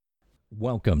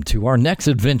Welcome to our next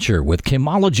adventure with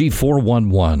Kimology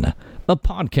 411, a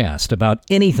podcast about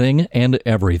anything and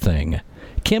everything.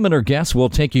 Kim and her guests will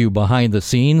take you behind the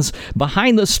scenes,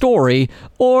 behind the story,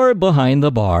 or behind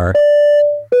the bar.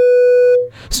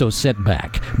 So sit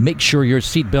back, make sure your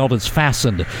seatbelt is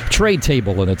fastened, tray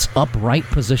table in its upright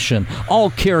position,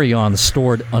 all carry-ons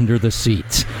stored under the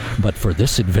seats. But for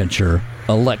this adventure,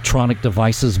 electronic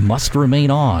devices must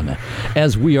remain on,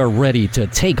 as we are ready to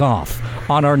take off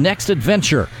on our next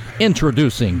adventure,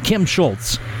 introducing Kim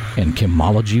Schultz and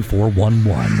Kimology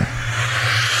 411.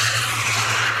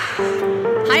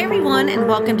 Hi everyone, and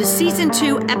welcome to Season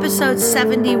 2, Episode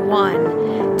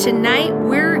 71. Tonight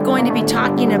we're going to be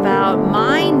talking about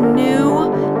my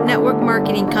new network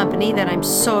marketing company that I'm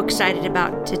so excited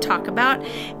about to talk about.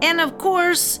 And of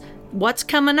course, what's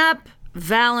coming up?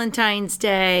 Valentine's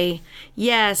Day.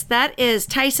 Yes, that is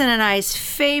Tyson and I's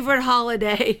favorite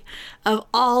holiday of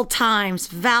all times,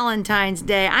 Valentine's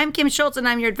Day. I'm Kim Schultz, and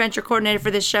I'm your adventure coordinator for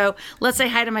this show. Let's say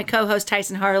hi to my co-host,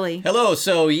 Tyson Harley. Hello.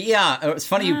 So, it's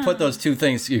funny you put those two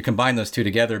things, you combine those two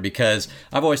together, because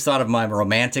I've always thought of my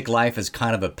romantic life as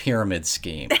kind of a pyramid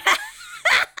scheme.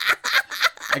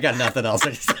 I got nothing else. I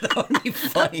just thought that would be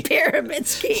funny. A pyramid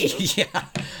scheme. Yeah.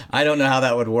 I don't know how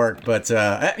that would work, but,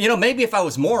 maybe if I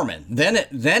was Mormon, then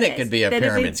it could be a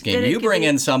pyramid scheme. You bring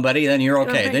in somebody, then you're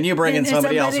okay. Then you bring in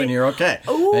somebody else, and you're okay.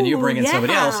 Ooh, then you bring in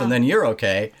somebody else, and then you're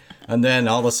okay. And then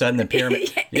all of a sudden the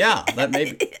pyramid... Yeah, that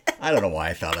maybe... I don't know why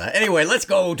I thought that. Anyway, let's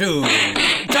go to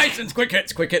Tyson's Quick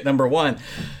Hits. Quick Hit number 1.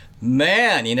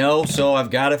 Man, so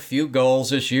I've got a few goals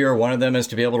this year. One of them is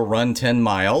to be able to run 10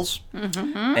 miles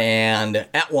and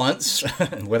at once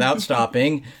without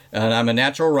stopping. And I'm a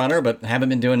natural runner, but haven't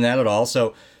been doing that at all.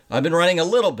 So I've been running a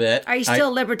little bit. Are you still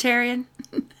a libertarian?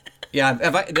 Yeah.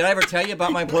 Did I ever tell you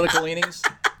about my political leanings?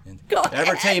 Did I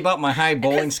ever tell you about my high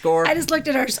bowling score? I just looked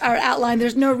at our outline.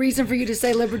 There's no reason for you to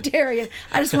say libertarian.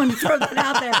 I just wanted to throw that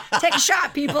out there. Take a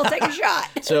shot, people. Take a shot.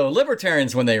 So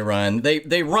libertarians, when they run,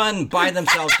 they run by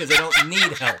themselves because they don't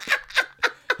need help.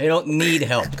 They don't need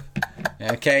help.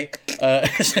 Okay?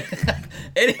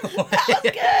 Anyway.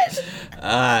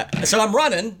 So I'm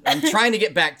running. I'm trying to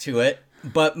get back to it.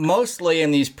 But mostly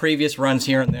in these previous runs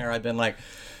here and there, I've been like,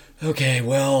 okay,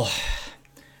 well...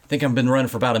 I think I've been running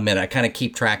for about a minute. I kind of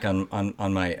keep track on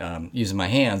my using my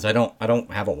hands. I don't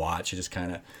have a watch. I just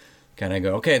kind of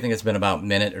go, okay, I think it's been about a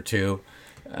minute or two,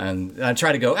 and I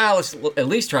try to go, let's at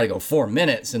least try to go 4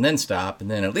 minutes and then stop, and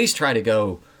then at least try to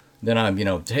go, then I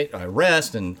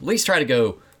rest and at least try to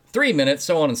go 3 minutes,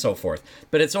 so on and so forth.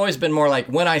 But it's always been more like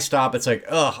when I stop, it's like,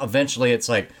 eventually it's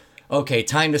like, okay,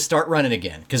 time to start running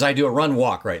again, because I do a run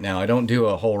walk right now. I don't do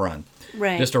a whole run,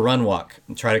 right? Just a run walk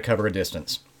and try to cover a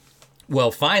distance.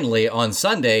 Well, finally, on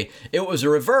Sunday, it was a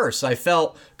reverse. I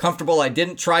felt comfortable. I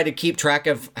didn't try to keep track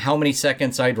of how many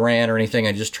seconds I'd ran or anything.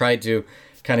 I just tried to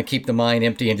kind of keep the mind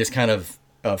empty and just kind of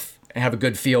have a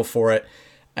good feel for it.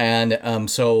 And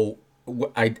so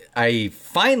I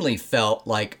finally felt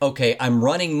like, okay, I'm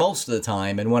running most of the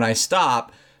time. And when I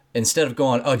stop, instead of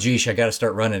going, oh, geez, I got to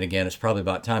start running again, it's probably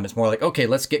about time. It's more like, okay,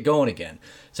 let's get going again.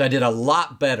 So I did a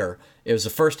lot better. It was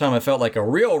the first time I felt like a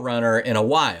real runner in a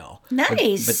while.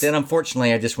 Nice. But then,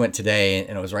 unfortunately, I just went today,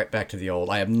 and it was right back to the old.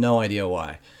 I have no idea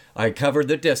why. I covered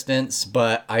the distance,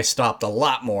 but I stopped a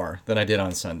lot more than I did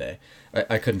on Sunday.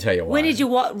 I couldn't tell you why.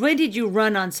 When did you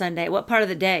run on Sunday? What part of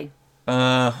the day?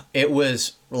 It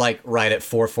was like right at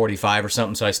 4:45 or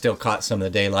something, so I still caught some of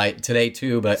the daylight today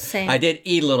too, but Same. I did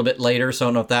eat a little bit later, so I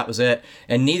don't know if that was it.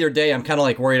 And neither day, I'm kind of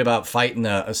like worried about fighting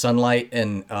a sunlight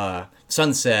and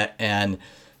sunset. And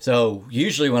so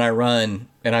usually when I run,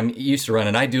 and I'm used to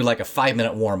running, I do like a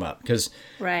 5-minute warm-up, because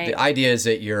the idea is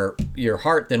that your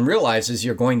heart then realizes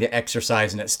you're going to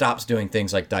exercise, and it stops doing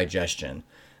things like digestion.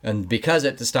 And because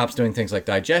it stops doing things like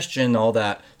digestion, all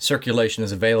that circulation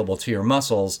is available to your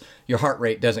muscles, your heart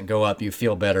rate doesn't go up. You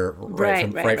feel better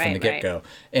right from the get-go.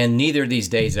 And neither of these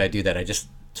days did I do that. I just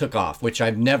took off, which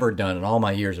I've never done in all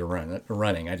my years of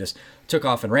running. I just took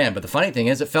off and ran. But the funny thing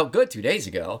is, it felt good 2 days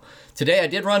ago. Today I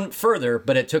did run further,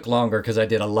 but it took longer because I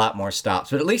did a lot more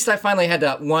stops. But at least I finally had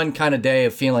that one kind of day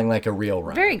of feeling like a real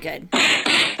runner. Very good.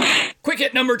 Quick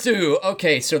hit number 2.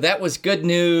 Okay, so that was good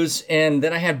news, and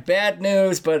then I had bad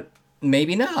news, but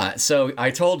maybe not. So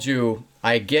I told you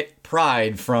I get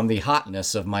pride from the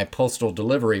hotness of my postal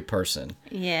delivery person.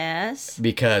 Yes.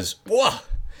 Because, whoa!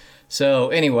 So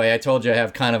anyway, I told you I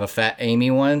have kind of a fat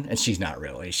Amy one, and she's not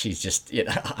really. She's just,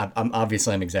 I'm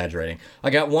exaggerating. I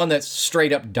got one that's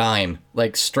straight up dime,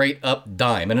 like straight up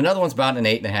dime, and another one's about an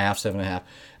 8.5, 7.5,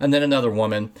 and then another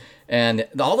woman. And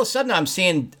all of a sudden, I'm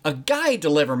seeing a guy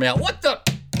deliver mail. What the?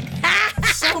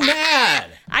 So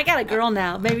mad. I got a girl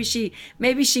now. Maybe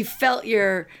she felt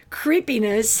your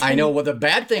creepiness. I know. Well, the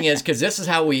bad thing is, because this is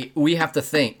how we have to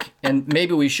think, and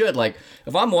maybe we should. Like,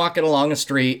 if I'm walking along the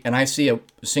street and I see a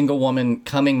single woman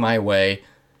coming my way,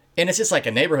 and it's just like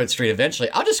a neighborhood street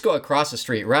eventually, I'll just go across the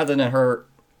street rather than her.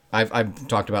 I've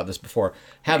talked about this before,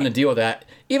 having to deal with that.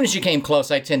 Even if she came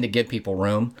close, I tend to give people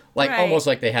room. Like, almost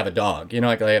like they have a dog. You know,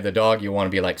 like they have the dog, you want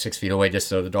to be like 6 feet away just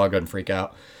so the dog doesn't freak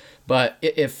out. But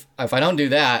if I don't do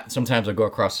that, sometimes I'll go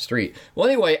across the street. Well,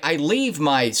 anyway, I leave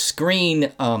my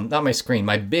screen,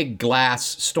 my big glass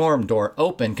storm door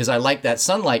open because I like that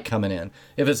sunlight coming in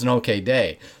if it's an okay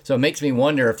day. So it makes me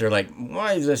wonder if they're like,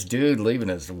 why is this dude leaving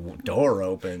his door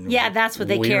open? Yeah, that's what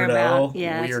they care about.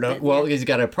 Yeah, weirdo. Well, he's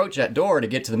got to approach that door to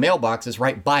get to the mailbox. It's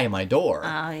right by my door.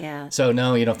 Oh, yeah. So,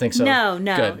 no, you don't think so? No.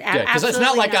 Good. Because it's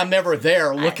not like I'm ever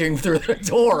there looking through the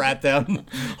door at them.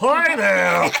 Hi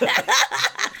there.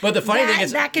 But the funny thing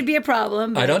is, that could be a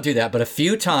problem. I don't do that, but a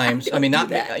few times. I mean,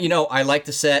 I like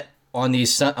to set on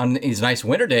these nice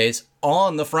winter days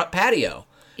on the front patio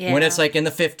when it's like in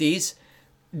the 50s.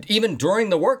 Even during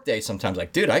the workday, sometimes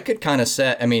like, dude, I could kind of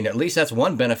set. I mean, at least that's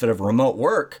one benefit of remote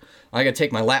work. I could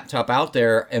take my laptop out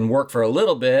there and work for a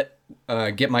little bit,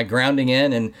 get my grounding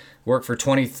in, and work for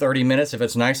 20, 30 minutes if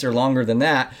it's nicer, longer than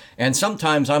that. And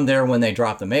sometimes I'm there when they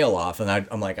drop the mail off, and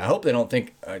I'm like, I hope they don't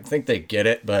think. I think they get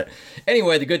it. But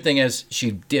anyway, the good thing is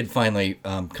she did finally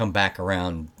come back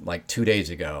around like 2 days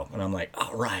ago, and I'm like,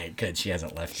 all right, good. She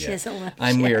hasn't left yet. She hasn't left.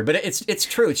 I'm weird, but it's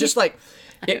true. It's just like.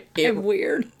 I'm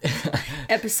weird.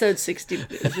 Episode 60.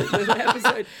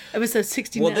 Episode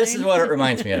 69. Well, this is what it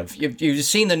reminds me of. You've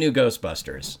seen the new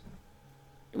Ghostbusters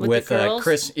with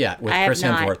Chris. Yeah, with Chris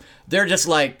Hemsworth. They're just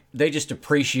like they just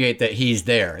appreciate that he's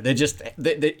there.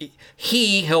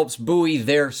 He helps buoy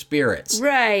their spirits.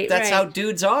 Right. That's how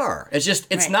dudes are.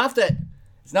 It's not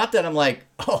that I'm like,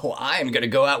 oh, I'm gonna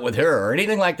go out with her or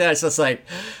anything like that. It's just like,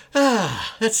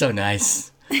 that's so nice.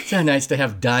 So nice to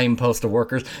have dime postal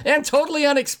workers. And totally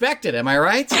unexpected, am I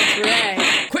right?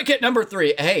 Right. Quick hit number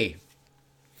 3. Hey.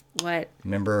 What?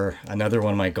 Remember, another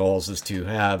one of my goals is to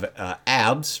have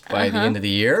abs by the end of the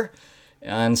year.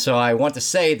 And so I want to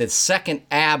say that second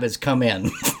ab has come in.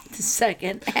 The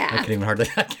second ab. I can't even hardly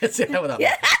I can't say that without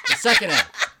the second ab.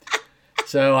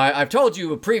 So I've told you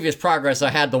with previous progress I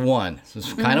had the one. So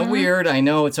it's kind of weird. I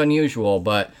know it's unusual,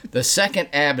 but the second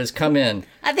ab has come in.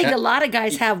 I think a lot of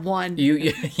guys have one.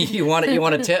 You want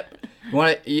a tip?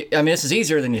 I mean, this is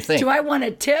easier than you think. Do I want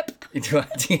a tip?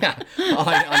 Yeah,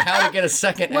 on how to get a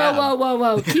second ab.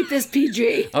 Whoa. Keep this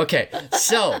PG. Okay,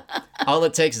 so all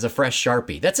it takes is a fresh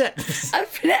Sharpie. That's it.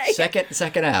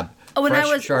 Second ab. When fresh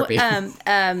I was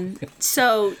Sharpie.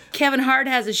 So Kevin Hart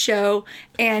has a show,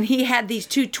 and he had these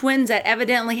two twins that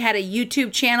evidently had a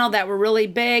YouTube channel that were really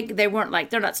big. They're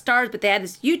not stars, but they had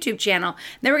this YouTube channel.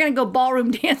 They were going to go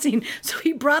ballroom dancing, so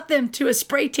he brought them to a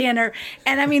spray tanner,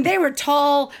 and I mean they were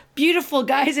tall, beautiful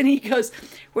guys, and he goes,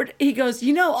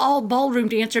 all ballroom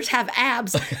dancers have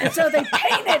abs, and so they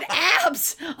painted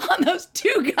abs on those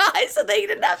two guys so they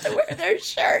didn't have to wear their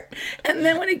shirt. And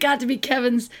then when it got to be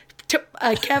Kevin's,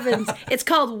 it's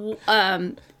called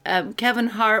Kevin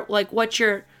Hart, like what's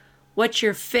your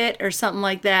fit or something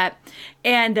like that,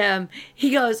 and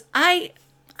he goes, I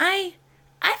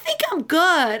think I'm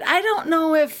good. I don't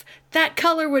know if that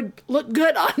color would look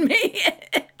good on me.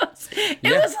 It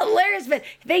was hilarious, but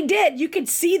they did. You could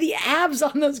see the abs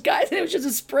on those guys, and it was just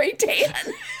a spray tan.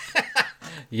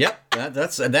 Yep,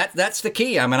 that's the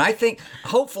key. I mean, I think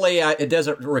hopefully it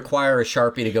doesn't require a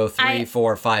Sharpie to go 3,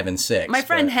 4, 5, and 6. My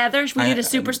friend Heather, we did a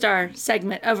superstar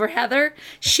segment over Heather.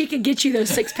 She could get you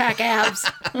those 6-pack abs.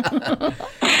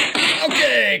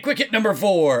 Okay, quick hit number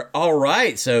 4. All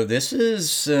right, so this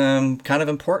is kind of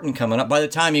important coming up. By the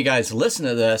time you guys listen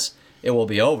to this, it will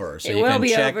be over. So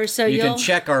you can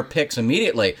check our picks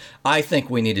immediately. I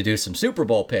think we need to do some Super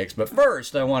Bowl picks. But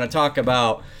first, I want to talk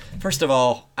about, first of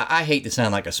all, I hate to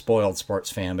sound like a spoiled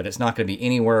sports fan, but it's not going to be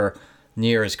anywhere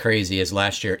near as crazy as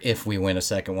last year if we win a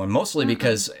second one. Mostly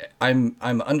because I'm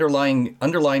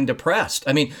underlying depressed.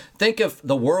 I mean, think of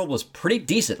the world was pretty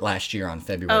decent last year on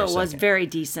February 2nd. Oh, it was very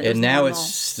decent. And now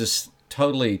it's just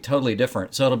totally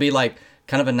different. So it'll be like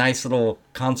kind of a nice little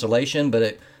consolation, but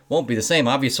it won't be the same.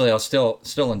 Obviously, I'll still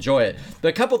enjoy it. But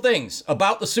a couple things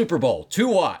about the Super Bowl to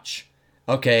watch.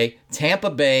 Okay, Tampa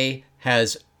Bay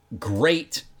has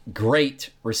great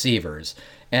receivers,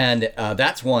 and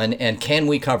that's one. And can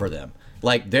we cover them?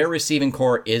 Like, their receiving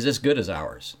core is as good as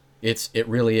ours. It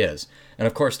really is. And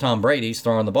of course, Tom Brady's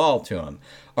throwing the ball to him.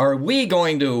 Are we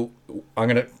going to? I'm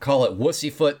going to call it wussy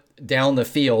foot down the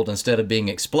field instead of being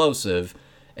explosive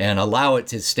and allow it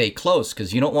to stay close,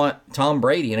 because you don't want Tom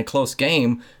Brady in a close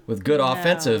game with good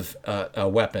offensive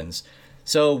weapons.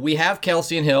 So we have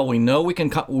Kelsey and Hill. We know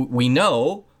we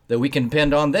know that we can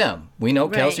depend on them. We know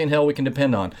Kelsey and Hill we can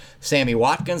depend on. Sammy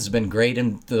Watkins has been great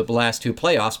in the last 2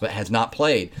 playoffs, but has not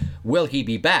played. Will he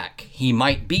be back? He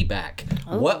might be back.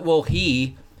 Oh. What will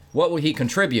he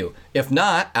contribute? If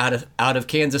not, out of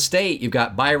Kansas State, you've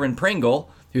got Byron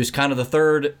Pringle, who's kind of the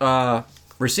third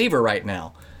receiver right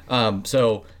now.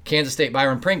 So Kansas State,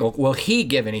 Byron Pringle, will he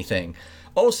give anything?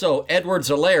 Also,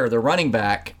 Edwards-Helaire, the running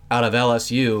back out of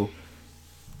LSU.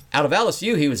 Out of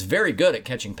LSU, he was very good at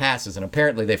catching passes, and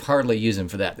apparently they've hardly used him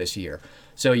for that this year.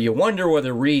 So you wonder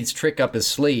whether Reed's trick up his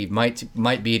sleeve might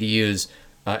be to use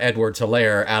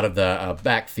Edwards-Helaire out of the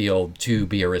backfield to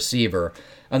be a receiver.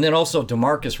 And then also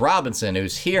DeMarcus Robinson,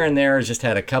 who's here and there, has just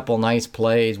had a couple nice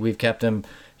plays. We've kept him.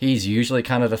 He's usually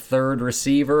kind of the third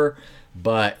receiver,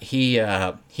 but he's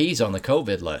on the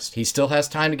COVID list. He still has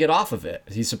time to get off of it.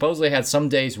 He supposedly had some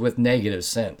days with negative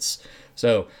since.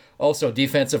 So also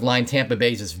defensive line, Tampa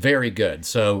Bay's is very good.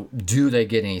 So do they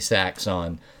get any sacks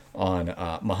on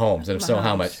Mahomes? And if so,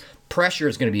 how much? Pressure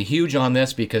is going to be huge on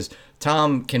this because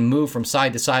Tom can move from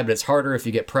side to side, but it's harder if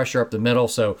you get pressure up the middle.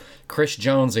 So Chris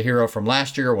Jones, a hero from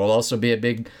last year, will also be a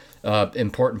big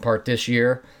important part this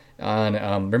year.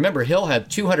 And remember, Hill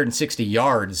had 260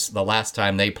 yards the last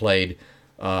time they played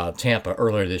Tampa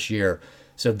earlier this year.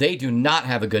 So they do not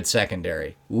have a good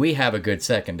secondary. We have a good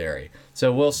secondary.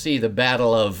 So we'll see the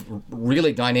battle of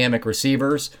really dynamic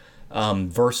receivers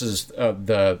versus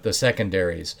the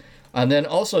secondaries. And then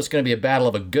also it's going to be a battle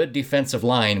of a good defensive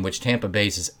line, which Tampa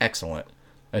Bay's is excellent.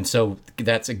 And so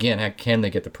that's, again, how can they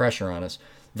get the pressure on us?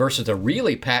 Versus a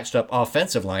really patched up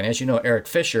offensive line. As you know, Eric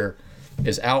Fisher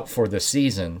is out for the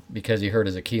season because he hurt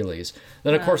his Achilles.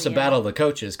 Then, of course, the battle of the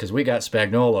coaches, because we got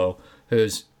Spagnuolo,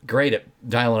 who's great at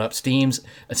dialing up schemes,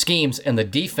 and the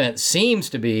defense seems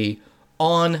to be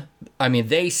on. I mean,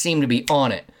 they seem to be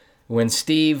on it. When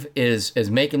Steve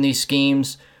is making these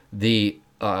schemes, the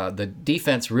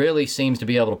defense really seems to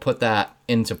be able to put that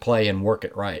into play and work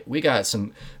it right. We got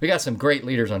some great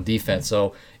leaders on defense,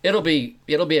 so it'll be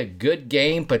a good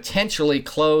game, potentially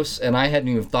close. And I hadn't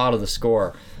even thought of the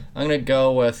score. I'm gonna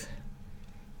go with.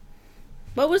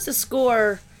 What was the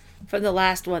score from the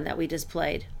last one that we just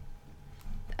played?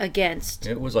 Against.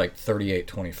 It was like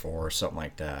 38-24 or something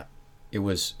like that. It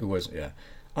was yeah.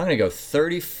 I'm gonna go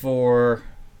 34.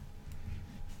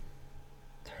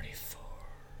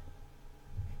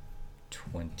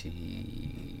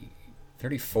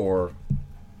 34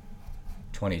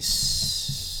 20.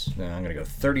 No, I'm gonna go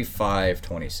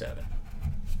 35-27.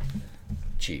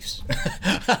 Chiefs.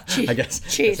 I guess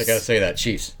Chiefs. I gotta say that,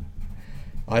 Chiefs.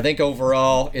 I think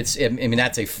overall that's a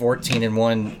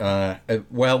 14-1.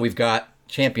 Well, we've got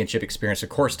championship experience. Of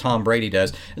course, Tom Brady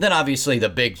does. And then obviously the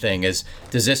big thing is,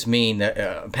 does this mean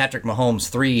that Patrick Mahomes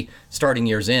 3 starting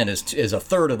years in is a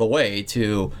third of the way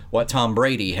to what Tom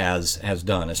Brady has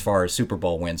done as far as Super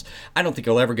Bowl wins? I don't think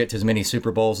he'll ever get to as many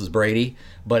Super Bowls as Brady,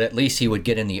 but at least he would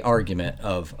get in the argument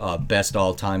of best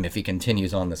all time if he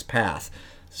continues on this path.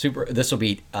 This will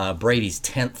be Brady's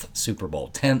 10th Super Bowl.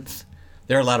 10th.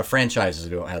 There are a lot of franchises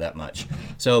who don't have that much.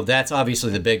 So that's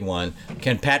obviously the big one.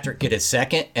 Can Patrick get his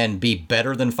second and be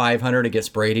better than 500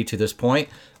 against Brady to this point?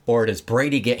 Or does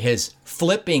Brady get his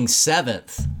flipping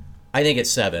 7th? I think it's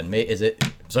 7. Is it?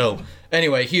 So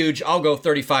anyway, huge. I'll go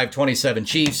 35-27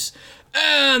 Chiefs.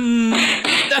 And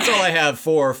that's all I have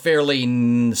for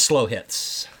fairly slow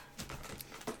hits.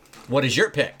 What is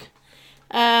your pick?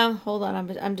 Hold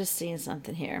on. I'm just seeing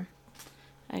something here.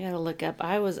 I gotta look up.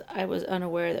 I was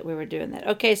unaware that we were doing that.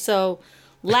 Okay, so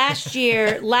last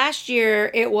year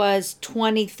it was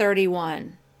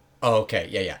 20-31. Oh, okay,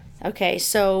 yeah. Okay,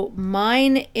 so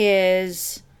mine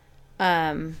is,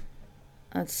 let's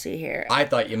see here. I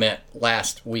thought you meant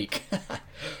last week.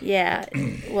 Yeah,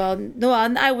 well, no,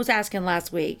 I was asking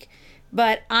last week,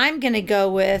 but I'm gonna go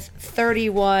with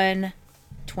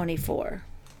 31-24.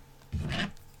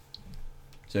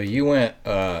 So you went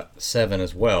 7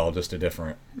 as well, just a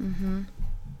different. Mm-hmm.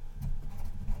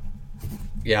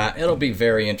 Yeah, it'll be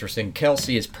very interesting.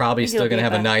 Kelsey is probably still going to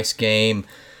have a nice game.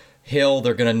 Hill,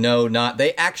 they're going to know not.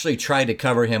 They actually tried to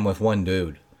cover him with one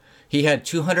dude. He had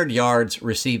 200 yards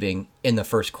receiving in the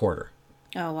first quarter.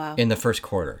 Oh, wow. In the first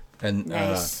quarter. And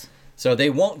nice. So they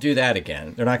won't do that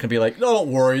again. They're not going to be like,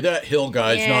 don't worry, that Hill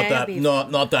guy's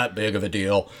not that big of a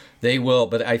deal. They will,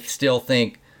 but I still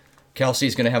think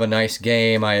Kelsey's going to have a nice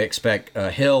game. I expect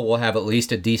Hill will have at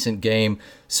least a decent game.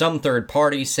 Some third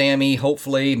party, Sammy,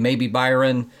 hopefully, maybe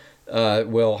Byron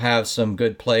will have some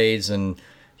good plays, and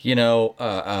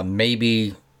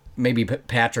maybe maybe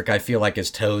Patrick, I feel like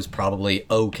his toe's probably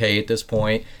okay at this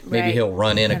point. Maybe Right. he'll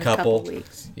run in a couple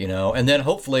weeks. and then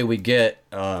hopefully we get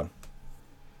the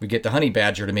honey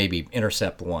badger to maybe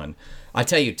intercept one. I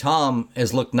tell you, Tom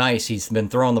has looked nice. He's been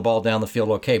throwing the ball down the field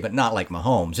okay, but not like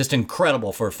Mahomes. Just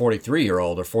incredible for a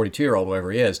 43-year-old or 42-year-old,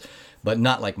 whatever he is, but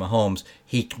not like Mahomes.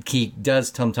 He does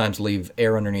sometimes leave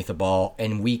air underneath the ball,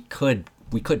 and we could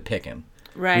pick him.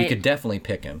 Right. We could definitely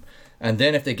pick him. And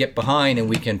then if they get behind and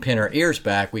we can pin our ears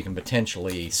back, we can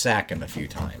potentially sack him a few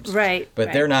times. Right. But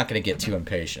right. they're not going to get too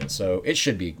impatient, so it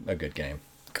should be a good game.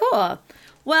 Cool.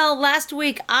 Well, last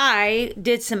week I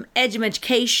did some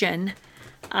education.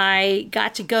 I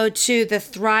got to go to the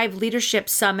Thrive Leadership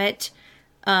Summit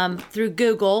through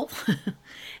Google.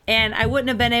 And I wouldn't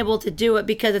have been able to do it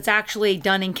because it's actually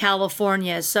done in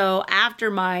California. So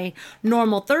after my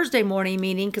normal Thursday morning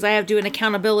meeting, because I have to do an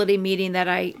accountability meeting that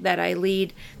I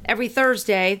lead every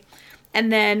Thursday,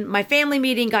 and then my family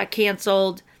meeting got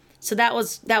canceled. So that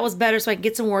was better, so I could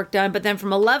get some work done. But then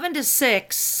from 11 to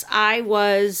 6, I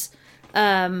was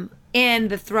in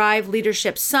the Thrive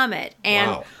Leadership Summit,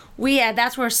 and Wow.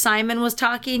 that's where Simon was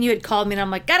talking. You had called me, and I'm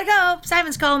like, gotta go.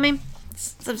 Simon's calling me.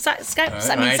 Simon's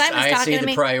I talking see to the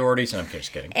me. priorities. I'm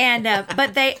just kidding. And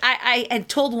but I had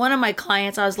told one of my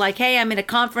clients, I was like, hey, I'm in a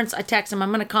conference. I text him,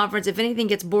 I'm in a conference. If anything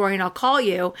gets boring, I'll call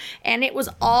you. And it was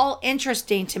all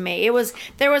interesting to me. It was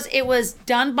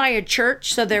done by a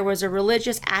church, so there was a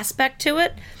religious aspect to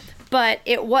it. But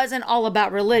it wasn't all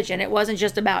about religion. It wasn't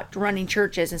just about running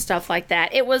churches and stuff like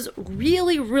that. It was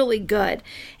really, really good.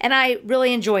 And I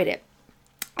really enjoyed it.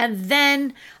 And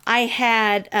then I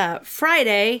had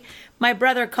Friday, my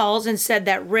brother calls and said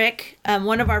that Rick,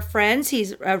 one of our friends,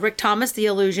 he's Rick Thomas, the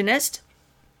illusionist.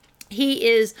 He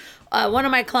is one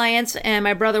of my clients, and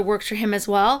my brother works for him as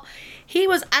well. He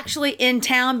was actually in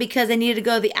town because they needed to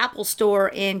go to the Apple store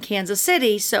in Kansas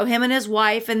City. So him and his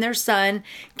wife and their son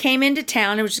came into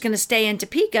town and was just going to stay in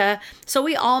Topeka. So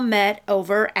we all met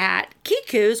over at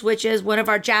Kiku's, which is one of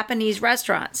our Japanese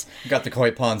restaurants. Got the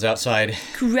koi ponds outside.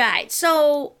 Right.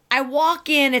 So I walk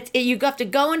in. You have to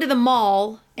go into the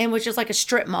mall, and which is like a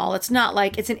strip mall. It's not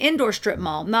like it's an indoor strip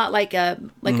mall, not like a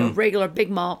regular big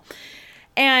mall.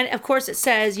 And of course, it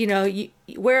says, it's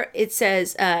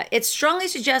strongly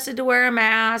suggested to wear a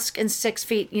mask and 6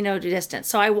 feet, distance.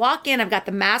 So I walk in. I've got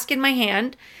the mask in my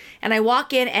hand, and I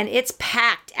walk in, and it's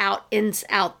packed out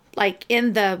like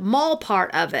in the mall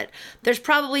part of it. There's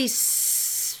probably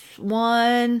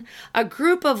a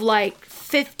group of like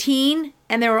 15,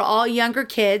 and they were all younger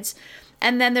kids.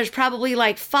 And then there's probably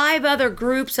like 5 other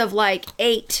groups of like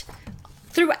 8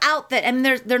 throughout that. And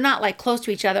they're not like close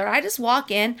to each other. I just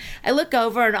walk in, I look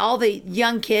over, and all the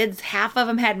young kids, half of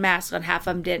them had masks on, half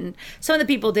of them didn't. Some of the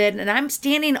people did. And I'm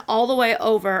standing all the way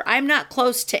over. I'm not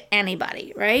close to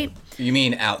anybody, right? You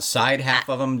mean outside? Half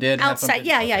of them did. Outside,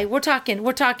 yeah. We're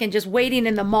talking just waiting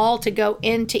in the mall to go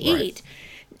in to eat.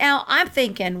 Now I'm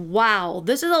thinking, wow,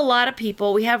 this is a lot of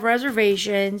people. We have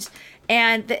reservations,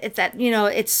 and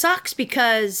it sucks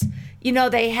because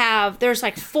there's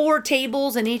like 4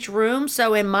 tables in each room.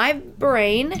 So in my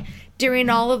brain, during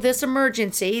all of this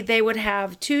emergency, they would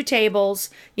have 2 tables,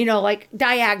 like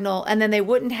diagonal, and then they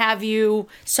wouldn't have you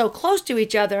so close to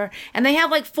each other. And they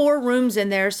have like 4 rooms in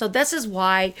there. So this is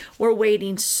why we're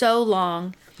waiting so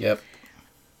long. Yep.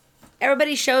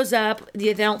 Everybody shows up.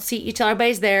 They don't seat you till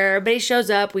everybody's there. Everybody shows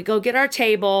up. We go get our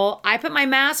table. I put my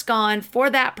mask on for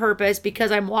that purpose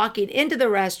because I'm walking into the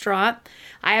restaurant.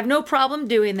 I have no problem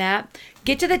doing that.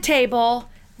 Get to the table.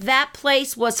 That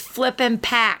place was flippin'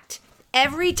 packed.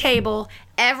 Every table,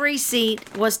 every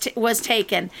seat was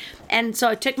taken. And so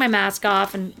I took my mask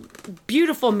off, and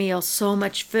beautiful meal, so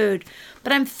much food.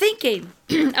 But I'm thinking,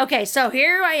 okay, so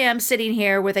here I am sitting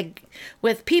here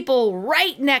with people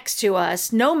right next to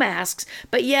us, no masks,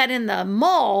 but yet in the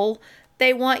mall,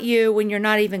 they want you, when you're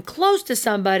not even close to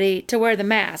somebody, to wear the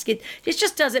mask. It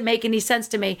just doesn't make any sense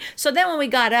to me. So then when we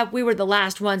got up, we were the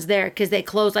last ones there because they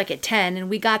closed like at 10, and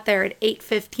we got there at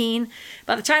 8:15.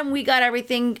 By the time we got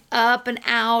everything up and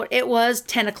out, it was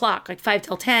 10 o'clock, like 5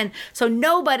 till 10. So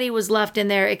nobody was left in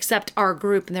there except our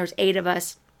group, and there's 8 of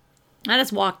us. I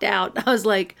just walked out. I was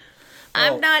like,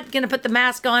 I'm not going to put the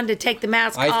mask on to take the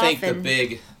mask off. I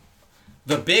think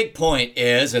the big point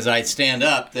is, as I stand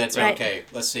up, that's Right. okay,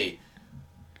 let's see.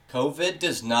 COVID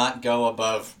does not go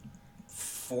above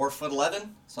 4'11",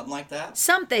 something like that.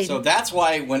 Something. So that's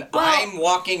why when I'm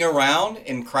walking around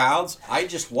in crowds, I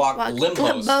just walk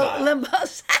limbo style.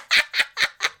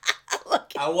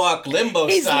 I walk limbo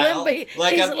style. He's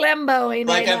limboing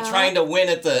like right I'm now. trying to win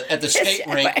at the skate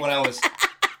rink when I was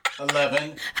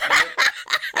 11.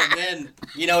 And then,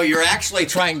 you're actually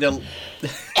trying to...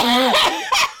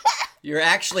 You're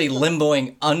actually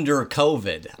limboing under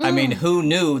COVID. I mean, who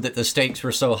knew that the stakes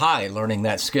were so high learning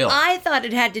that skill? I thought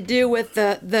it had to do with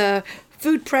the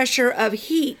food pressure of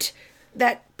heat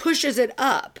that pushes it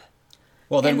up.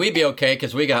 Well, then we'd be okay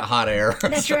because we got hot air.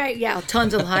 That's right. Yeah,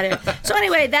 tons of hot air. So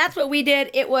anyway, that's what we did.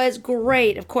 It was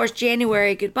great. Of course,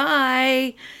 January,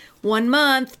 goodbye. 1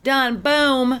 month, done,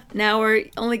 boom. Now we're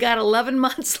only got 11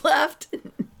 months left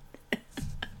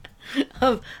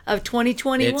of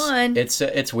 2021.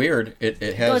 It's weird. It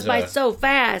has goes by so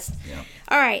fast. Yeah.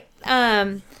 All right.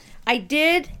 I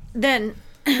did then,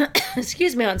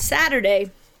 excuse me, on Saturday,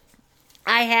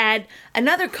 I had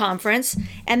another conference,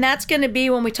 and that's going to be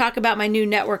when we talk about my new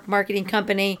network marketing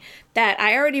company that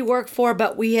I already work for,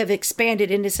 but we have expanded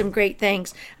into some great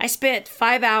things. I spent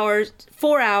 4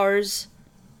 hours,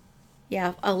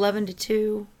 11 to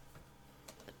 2,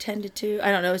 10 to 2,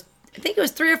 I don't know, I think it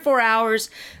was 3 or 4 hours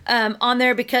on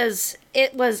there because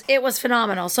it was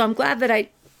phenomenal. So I'm glad that I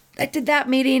did that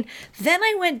meeting. Then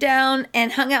I went down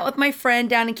and hung out with my friend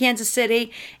down in Kansas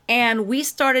City, and we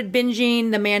started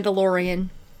binging The Mandalorian.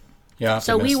 Yeah.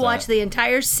 So we watched the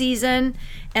entire season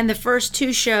and the first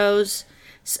 2 shows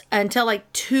until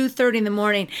like 2:30 in the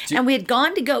morning. And we had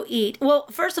gone to go eat. Well,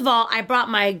 first of all, I brought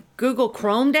my Google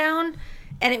Chrome down,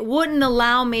 and it wouldn't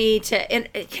allow me to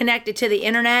connect it to the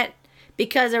internet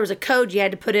because there was a code you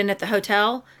had to put in at the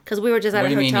hotel because we were just at a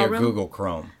hotel room. What do you mean your Google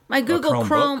Chrome? My Google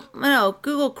Chrome, no,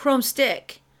 Google Chrome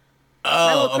stick.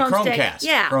 Oh, a Chromecast. Stick.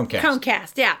 Yeah,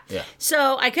 Chromecast, yeah. Yeah.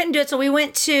 So I couldn't do it, so we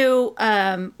went to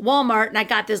Walmart, and I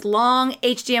got this long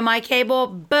HDMI cable.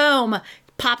 Boom,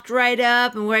 popped right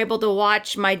up, and we were able to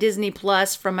watch my Disney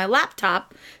Plus from my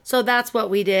laptop. So that's what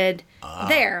we did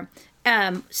there.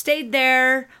 Stayed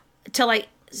there till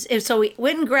so we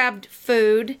went and grabbed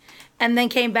food, and then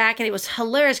came back, and it was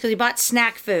hilarious because we bought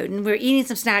snack food, and we were eating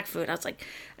some snack food. I was like,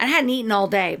 I hadn't eaten all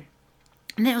day.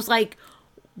 And it was like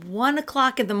 1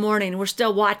 o'clock in the morning. We're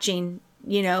still watching,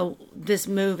 this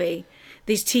movie,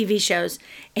 these TV shows.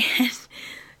 And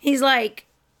he's like,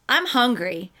 I'm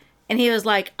hungry. And he was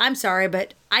like, I'm sorry,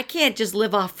 but I can't just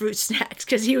live off fruit snacks,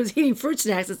 because he was eating fruit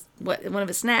snacks. It's one of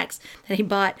his snacks that he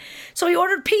bought. So he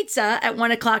ordered pizza at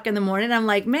 1 o'clock in the morning. I'm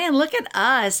like, man, look at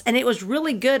us. And it was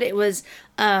really good. It was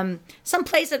some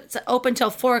place that's open till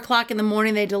 4 o'clock in the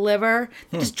morning. They deliver,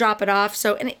 just drop it off.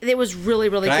 So, and it was really,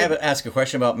 really good. Can I ask a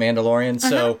question about Mandalorian?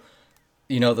 So,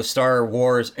 the Star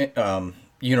Wars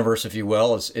universe, if you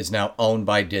will, is now owned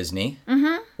by Disney.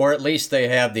 Mm-hmm. Or at least they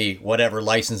have the whatever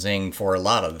licensing for a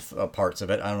lot of parts of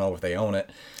it. I don't know if they own it.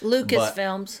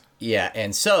 Lucasfilms. Yeah,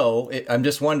 and so I'm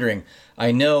just wondering,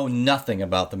 I know nothing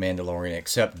about The Mandalorian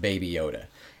except Baby Yoda.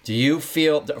 Do you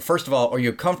feel, first of all, are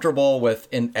you comfortable with,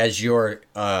 as your,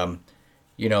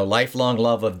 lifelong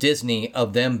love of Disney,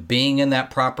 of them being in that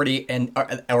property,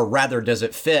 or rather, does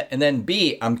it fit? And then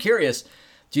B, I'm curious,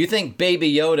 do you think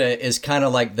Baby Yoda is kind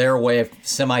of like their way of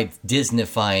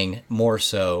semi-Disneyfying more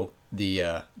so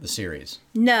the series?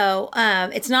 No,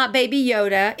 it's not Baby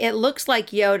Yoda. It looks like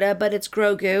Yoda, but it's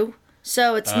Grogu.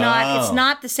 So it's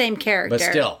not the same character. But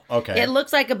still, okay. It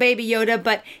looks like a Baby Yoda,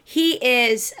 but he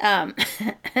is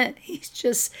he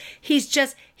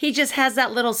just has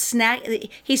that little snack.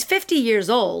 He's 50 years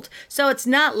old, so it's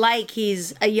not like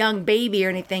he's a young baby or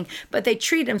anything, but they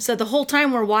treat him. So the whole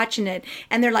time we're watching it,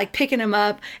 and they're like picking him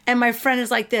up, and my friend is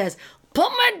like this, put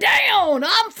me down,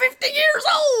 I'm 50 years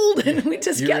old. And we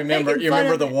just kept making fun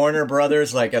remember of the it. Warner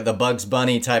Brothers, like the Bugs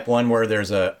Bunny type one where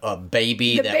there's a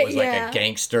baby that was like a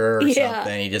gangster or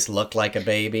something. He just looked like a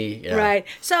baby. Yeah. Right.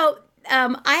 So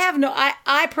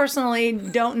I personally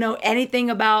don't know anything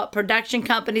about production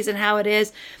companies and how it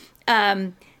is.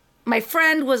 My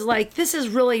friend was like, this is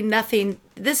really nothing.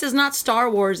 This is not Star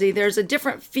Warsy. There's a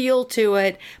different feel to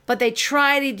it, but they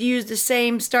try to use the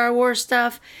same Star Wars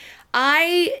stuff.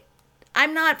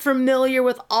 I'm not familiar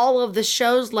with all of the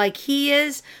shows like he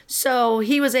is, so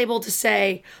he was able to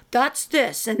say, that's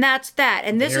this, and that's that,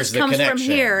 and this comes from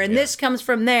here, and this comes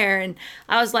from there, and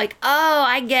I was like, oh,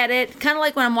 I get it. Kind of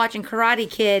like when I'm watching Karate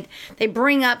Kid, they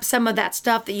bring up some of that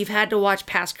stuff that you've had to watch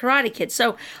past Karate Kid,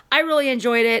 so I really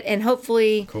enjoyed it, and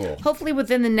hopefully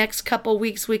within the next couple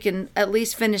weeks, we can at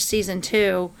least finish season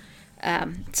 2,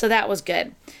 so that was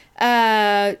good.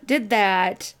 Did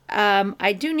that.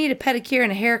 I do need a pedicure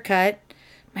and a haircut,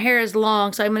 My hair is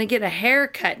long, so I'm going to get a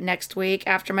haircut next week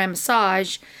after my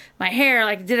massage. My hair,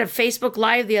 like, I did a Facebook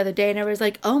Live the other day, and everybody's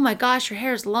like, "Oh my gosh, your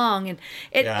hair's long." And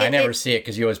I never see it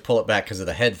because you always pull it back because of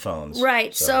the headphones.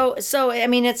 Right. So I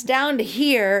mean, it's down to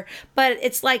here, but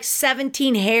it's like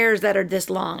 17 hairs that are this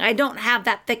long. I don't have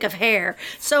that thick of hair.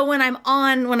 So when I'm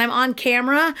on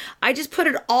camera, I just put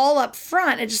it all up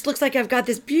front. It just looks like I've got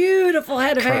this beautiful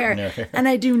head of hair, and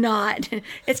I do not.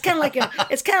 It's kind of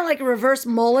like a reverse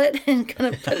mullet, and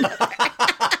kind of put it up there.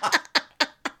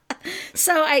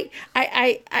 So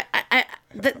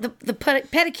the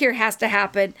pedicure has to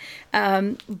happen,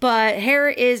 but hair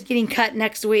is getting cut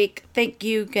next week. Thank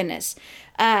you, goodness.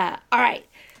 All right.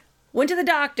 Went to the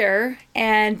doctor,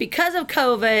 and because of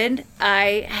COVID,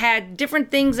 I had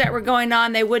different things that were going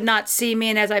on. They would not see me,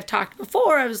 and as I've talked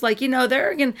before, I was like,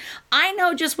 I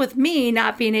know just with me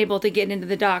not being able to get into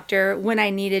the doctor when I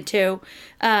needed to,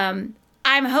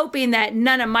 I'm hoping that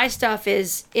none of my stuff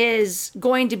is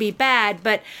going to be bad,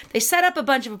 but they set up a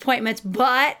bunch of appointments,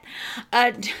 but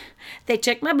they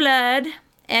took my blood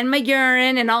and my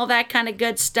urine and all that kind of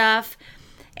good stuff.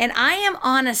 And I am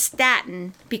on a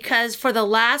statin because for the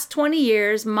last 20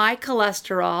 years, my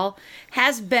cholesterol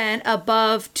has been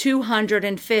above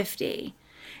 250.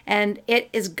 And it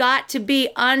has got to be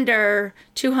under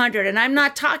 200. And I'm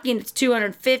not talking it's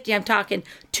 250. I'm talking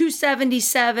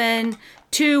 277,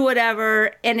 2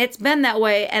 whatever. And it's been that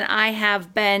way. And I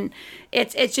have been,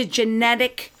 it's a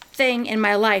genetic thing in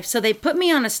my life. So they put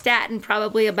me on a statin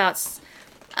probably about,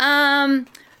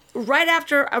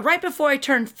 right before I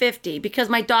turned 50, because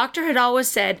my doctor had always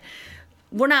said,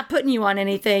 we're not putting you on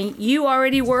anything. You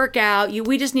already work out.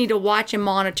 We just need to watch and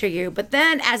monitor you. But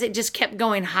then as it just kept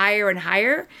going higher and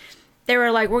higher, they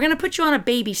were like, we're going to put you on a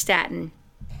baby statin.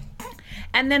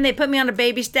 And then they put me on a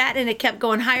baby statin, and it kept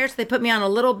going higher, so they put me on a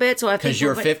little bit. So I think because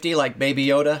you're 50, like Baby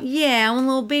Yoda? Yeah, I'm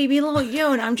a little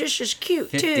Yoda. I'm just as cute,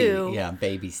 50, too. yeah,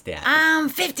 baby statin. I'm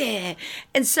 50.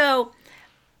 And so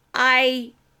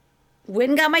I went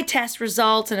and got my test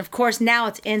results, and of course now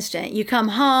it's instant. You come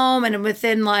home, and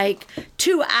within like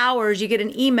 2 hours you get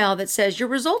an email that says your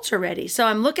results are ready. So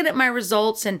I'm looking at my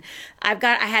results, and I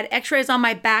had x-rays on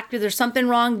my back. There's something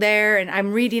wrong there, and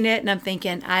I'm reading it, and I'm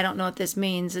thinking, I don't know what this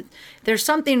means. There's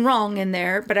something wrong in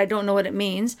there, but I don't know what it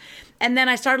means. And then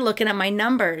I started looking at my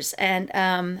numbers, and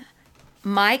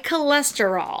my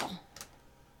cholesterol.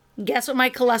 Guess what my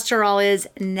cholesterol is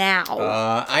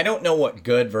now? I don't know what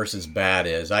good versus bad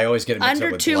is. I always get it mixed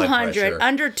up with blood pressure.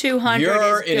 Under 200 is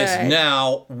good. It is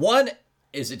now one.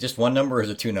 Is it just one number or is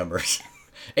it two numbers?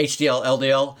 HDL,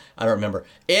 LDL? I don't remember.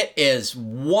 It is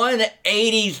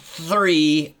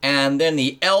 183, and then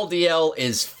the LDL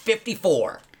is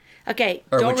 54. Okay,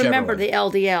 don't remember the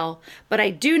LDL, but I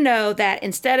do know that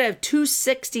instead of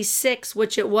 266,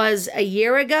 which it was a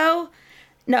year ago.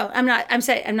 No, I'm not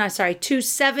sorry.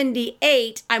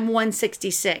 278, I'm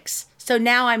 166. So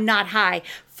now I'm not high.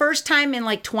 First time in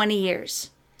like 20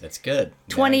 years. That's good.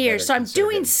 20 years. So I'm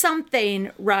doing something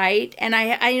right. And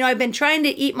I've been trying to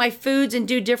eat my foods and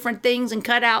do different things and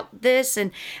cut out this.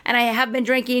 And I have been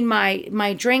drinking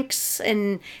my drinks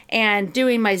and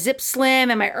doing my Zip Slim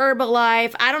and my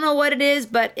Herbalife. I don't know what it is,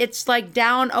 but it's like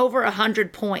down over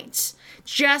 100 points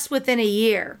just within a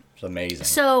year. It's amazing.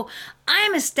 So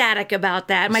I'm ecstatic about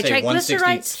that. My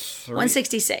triglycerides,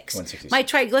 166. My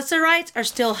triglycerides are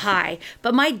still high,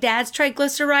 but my dad's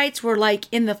triglycerides were like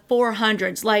in the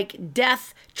 400s, like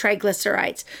death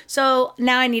triglycerides. So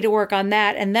now I need to work on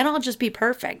that, and then I'll just be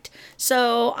perfect.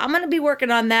 So I'm going to be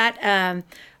working on that.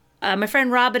 My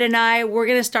friend Robin and I, we're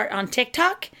going to start on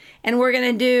TikTok, and we're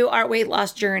going to do our weight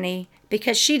loss journey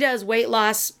because she does weight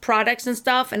loss products and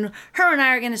stuff, and her and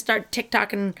I are going to start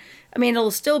TikTok. And I mean,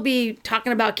 it'll still be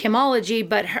talking about Chemology,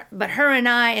 but her and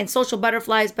I and Social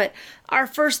Butterflies. But our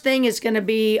first thing is going to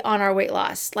be on our weight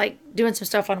loss, like doing some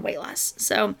stuff on weight loss.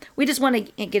 So we just want to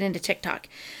get into TikTok.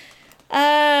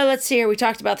 Let's see here. We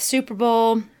talked about the Super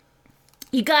Bowl.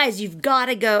 You guys, you've got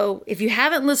to go. If you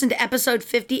haven't listened to episode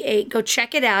 58, go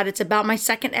check it out. It's about my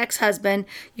second ex-husband.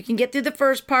 You can get through the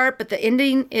first part, but the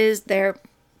ending is there.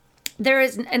 There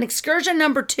is an excursion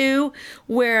number 2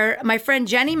 where my friend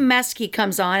Jenny Meske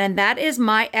comes on, and that is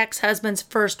my ex-husband's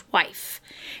first wife.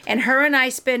 And her and I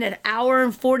spend an hour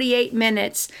and 48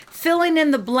 minutes filling in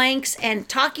the blanks and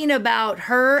talking about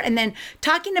her, and then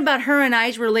talking about her and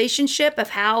I's relationship of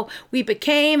how we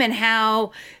became and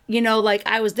how, like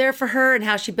I was there for her and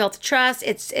how she built trust.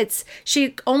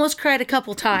 She almost cried a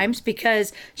couple times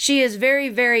because she is very,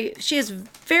 very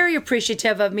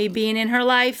appreciative of me being in her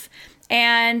life.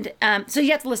 And so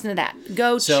you have to listen to that.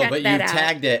 Go check but that you out.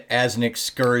 tagged it as an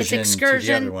excursion, It's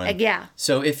excursion, to the other one. yeah.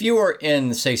 So if you were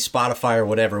in, say, Spotify or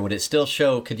whatever, would it still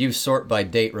show? Could you sort by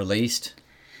date released?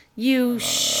 You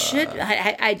should.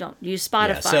 I don't use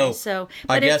Spotify, Yeah, so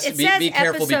I but guess it be says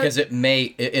careful episode-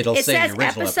 because it'll It say says the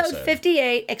original episode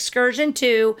 58, Excursion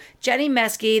 2, Jenny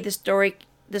Meskey.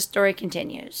 The story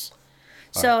continues.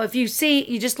 So if you see,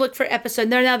 you just look for episode.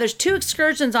 Now there's 2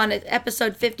 excursions on it,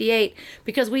 episode 58,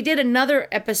 because we did another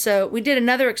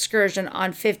excursion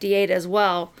on 58 as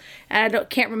well, and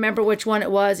can't remember which one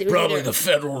it was. It was Probably either the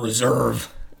Federal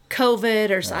Reserve.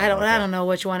 COVID or I don't know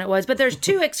which one it was, but there's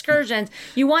 2 excursions.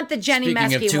 You want the Jenny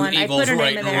Speaking of Meskey two one? I evils put her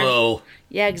right name in in a there. row.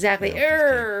 Yeah, exactly.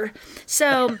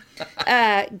 So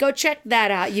go check that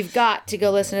out. You've got to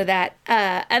go listen to that.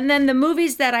 And then the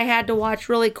movies that I had to watch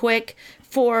really quick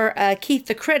for Keith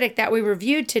the Critic that we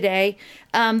reviewed today,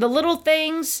 The Little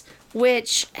Things,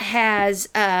 which has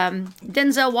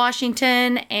Denzel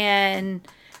Washington and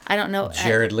I don't know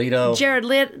Jared Leto. Jared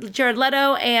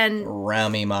Leto and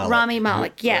Rami Malek. Rami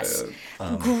Malek. Yes,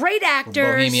 great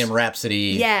actors. Bohemian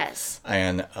Rhapsody. Yes.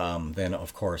 And then,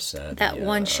 of course, That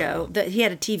one show that he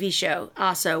had a TV show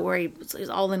also where he was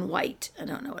all in white. I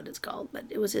don't know what it's called, but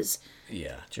it was his.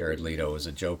 Yeah, Jared Leto was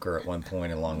a Joker at one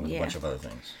point, along with a bunch of other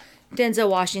things. Denzel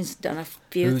Washington's done a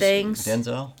few things.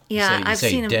 Denzel? Yeah, I've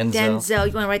seen him. Denzel.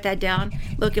 You want to write that down?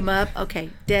 Look him up. Okay,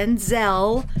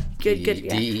 Denzel. Good.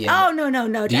 Yeah. D-E-N- Oh no. I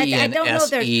don't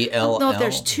know if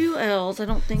there's 2 L's. I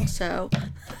don't think so.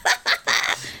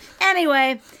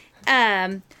 Anyway,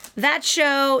 that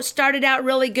show started out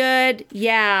really good.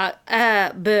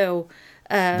 Yeah. Boo.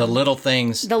 The Little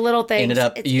Things. The Little Things. Ended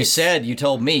up. You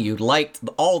told me you liked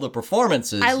all the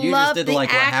performances. I you love just didn't the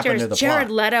like actors. what happened to the Jared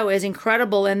plot. Leto is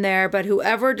incredible in there, but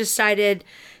whoever decided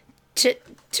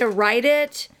to write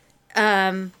it,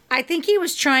 I think he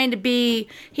was trying to be.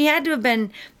 He had to have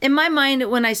been in my mind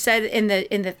when I said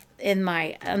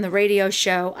on the radio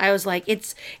show. I was like,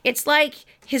 it's like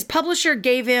his publisher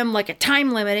gave him like a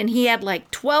time limit and he had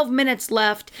like 12 minutes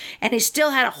left and he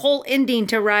still had a whole ending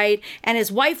to write and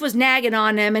his wife was nagging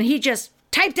on him and he just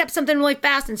typed up something really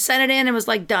fast and sent it in and was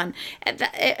like done.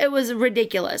 It was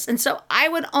ridiculous. And so I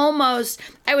would almost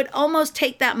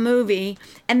take that movie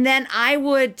and then I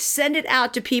would send it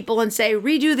out to people and say,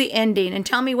 redo the ending and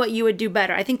tell me what you would do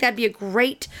better. I think that'd be a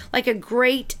great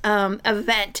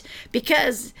event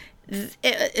because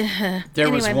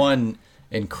Was one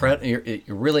incredible. You're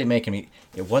really making me.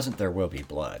 It wasn't There Will Be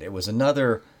Blood. It was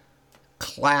another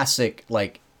classic,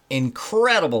 like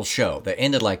incredible show that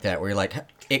ended like that, where you're like,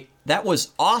 that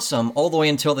was awesome, all the way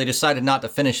until they decided not to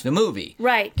finish the movie.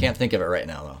 Right. Can't think of it right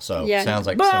now though. So yeah. Sounds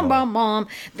like boom.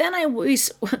 Then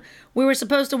we were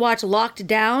supposed to watch Locked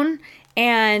Down.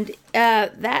 And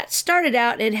that started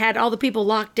out, it had all the people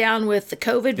locked down with the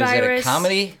COVID virus. Is it a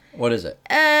comedy? What is it?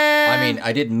 I mean,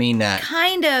 I didn't mean that.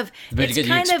 Kind of. But it's you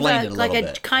kind of explained it a like little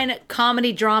a bit. kind of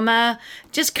comedy drama.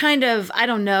 Just kind of, I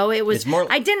don't know. It was. It's more-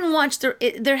 I didn't watch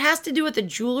there has to do with the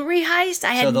jewelry heist.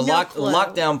 I had So the no clue.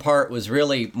 lockdown part was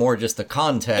really more just the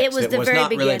context. It was the very not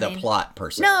really the beginning. plot per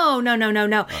se. No.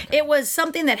 It was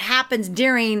something that happens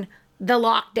during the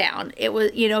lockdown. It was,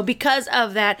 because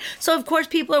of that. So of course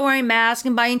people are wearing masks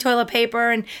and buying toilet paper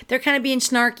and they're kind of being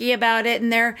snarky about it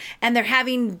and they're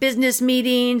having business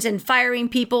meetings and firing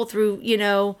people through,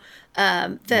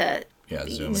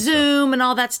 Zoom and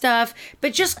all that stuff.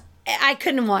 But just I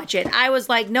couldn't watch it. I was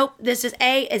like, nope, this is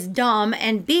A, is dumb,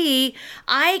 and B,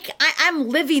 I'm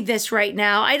living this right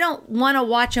now. I don't want to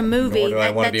watch a movie. Nor do I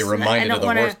want to be reminded of the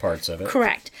worst parts of it.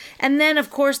 Correct. And then,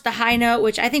 of course, The High Note,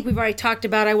 which I think we've already talked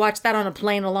about. I watched that on a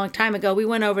plane a long time ago. We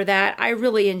went over that. I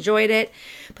really enjoyed it.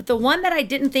 But the one that I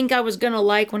didn't think I was going to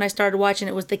like when I started watching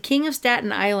it was The King of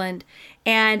Staten Island.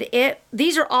 And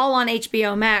these are all on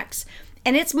HBO Max.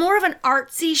 And it's more of an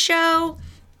artsy show,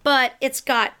 but it's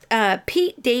got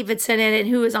Pete Davidson in it,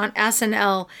 who is on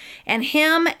SNL, and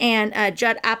him and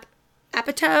Judd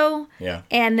Apatow,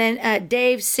 and then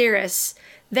Dave Sears.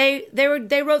 They wrote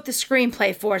the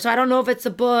screenplay for it, so I don't know if it's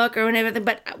a book or anything,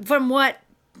 but from what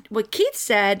Keith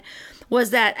said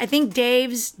was that I think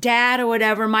Dave's dad or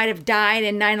whatever might have died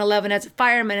in 9/11 as a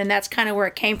fireman, and that's kind of where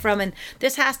it came from. And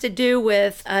this has to do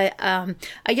with a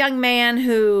young man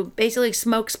who basically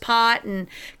smokes pot and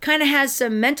kind of has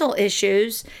some mental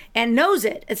issues and knows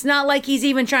it. It's not like he's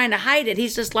even trying to hide it.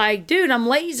 He's just like, dude, I'm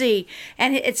lazy.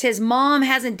 And it's his mom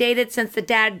hasn't dated since the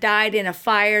dad died in a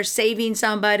fire saving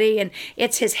somebody, and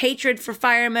it's his hatred for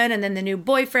firemen, and then the new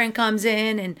boyfriend comes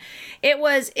in, and it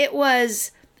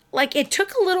was like, it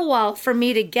took a little while for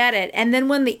me to get it. And then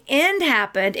when the end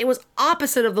happened, it was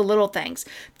opposite of The Little Things.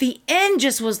 The end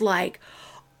just was like,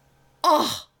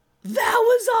 oh, that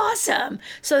was awesome.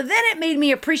 So then it made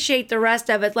me appreciate the rest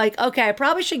of it. Like, okay, I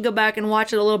probably should go back and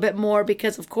watch it a little bit more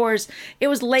because, of course, it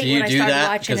was late when I started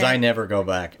watching it. Because I never go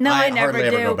back. No, I never hardly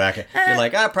do. ever go back. You're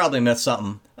like, I probably missed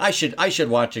something. I should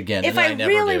watch it again. If I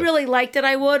really liked it,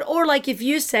 I would. Or like if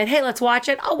you said, "Hey, let's watch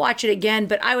it," I'll watch it again.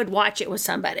 But I would watch it with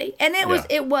somebody, and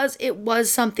it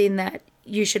was something that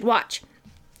you should watch.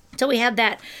 So we have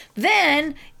that.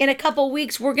 Then in a couple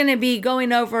weeks, we're going to be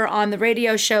going over on the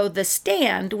radio show The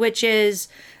Stand, which is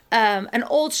an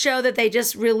old show that they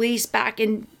just released back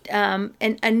in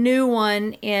a new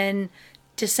one in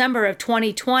December of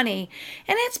 2020,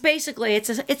 and it's basically it's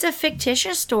a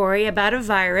fictitious story about a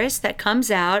virus that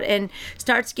comes out and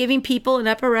starts giving people an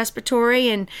upper respiratory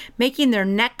and making their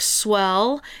necks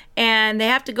swell, and they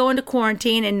have to go into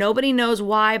quarantine, and nobody knows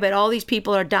why, but all these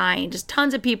people are dying. Just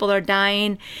tons of people are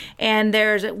dying, and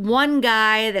there's one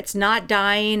guy that's not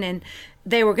dying, and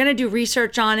they were going to do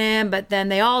research on him, but then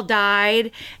they all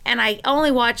died, and I've only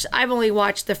watched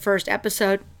the first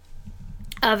episode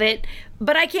of it,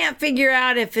 but I can't figure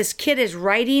out if this kid is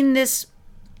writing this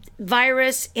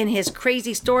virus in his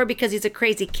crazy story because he's a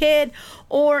crazy kid,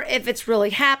 or if it's really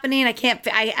happening.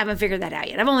 I haven't figured that out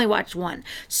yet. I've only watched one.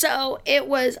 So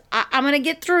I'm going to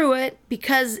get through it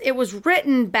because it was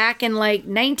written back in like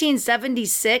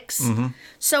 1976. Mm-hmm.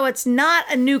 So it's not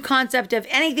a new concept of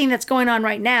anything that's going on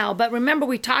right now. But remember,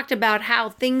 we talked about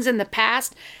how things in the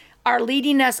past are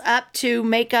leading us up to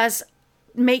make us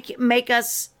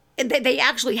they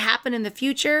actually happen in the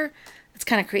future. It's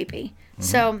kind of creepy. Mm-hmm.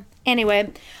 So anyway,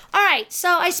 all right.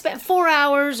 So I spent 4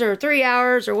 hours or 3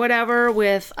 hours or whatever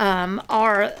with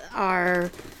our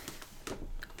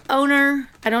owner.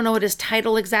 I don't know what his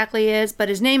title exactly is, but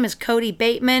his name is Cody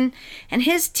Bateman, and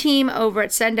his team over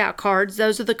at Send Out Cards.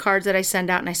 Those are the cards that I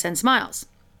send out, and I send smiles.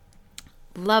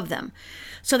 Love them.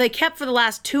 So they kept for the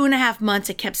last 2.5 months,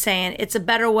 it kept saying, it's a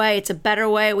better way. It's a better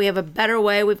way. We have a better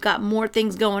way. We've got more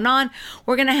things going on.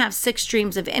 We're going to have 6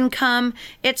 streams of income.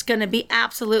 It's going to be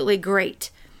absolutely great.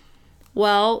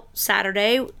 Well,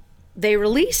 Saturday, they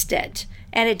released it.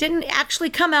 And it didn't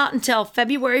actually come out until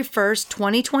February 1st,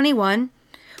 2021,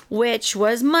 which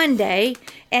was Monday.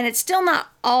 And it's still not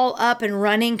all up and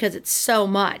running because it's so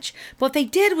much. But what they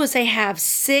did was they have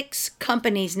 6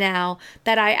 companies now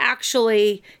that I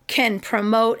actually can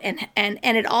promote, and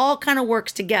it all kind of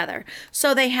works together.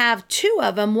 So they have 2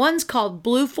 of them. One's called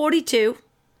Blue 42,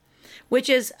 which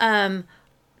is,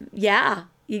 yeah,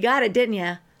 you got it, didn't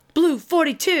you? Blue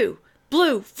 42.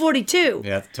 Blue 42.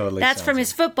 Yeah, totally. That's from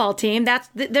his football team.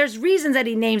 There's reasons that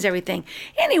he names everything.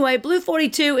 Anyway, Blue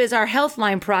 42 is our health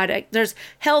line product. There's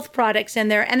health products in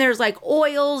there, and there's like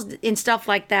oils and stuff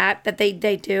like that they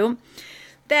do.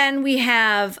 Then we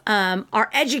have our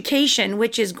education,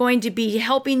 which is going to be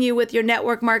helping you with your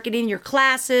network marketing, your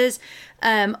classes,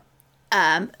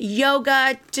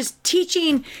 yoga, just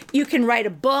teaching. You can write a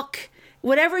book.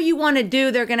 Whatever you want to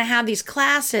do, they're going to have these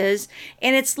classes,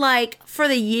 and it's like for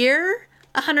the year,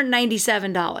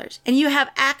 $197. And you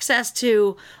have access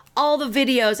to all the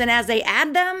videos, and as they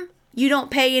add them, you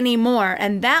don't pay any more.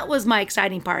 And that was my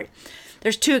exciting part.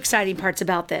 There's 2 exciting parts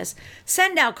about this.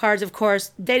 Send Out Cards, of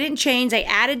course, they didn't change. They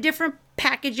added different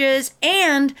packages,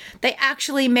 and they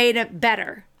actually made it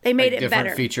better. They made it better.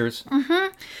 Different features.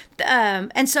 Mm-hmm.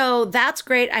 And so that's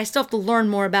great. I still have to learn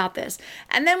more about this.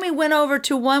 And then we went over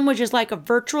to one which is like a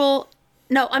virtual.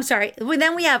 No, I'm sorry.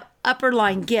 Then we have upper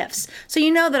line gifts. So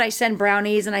you know that I send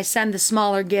brownies and I send the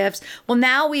smaller gifts. Well,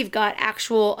 now we've got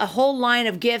a whole line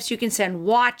of gifts. You can send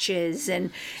watches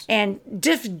and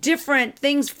different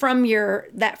things from your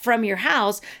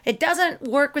house. It doesn't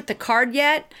work with the card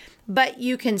yet, but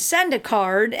you can send a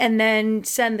card and then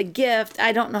send the gift.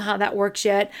 I don't know how that works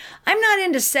yet. I'm not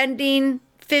into sending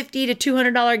 $50 to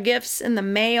 $200 gifts in the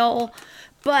mail,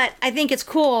 but I think it's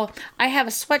cool. I have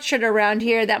a sweatshirt around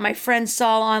here that my friend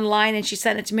saw online, and she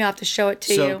sent it to me. I'll have to show it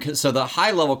to you. So the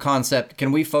high-level concept,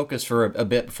 can we focus for a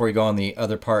bit before we go on the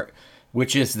other part,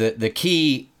 which is the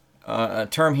key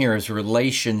term here is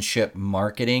relationship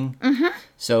marketing. Mm-hmm.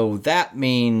 So that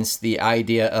means the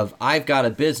idea of I've got a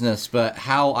business, but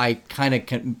how I kind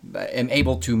of am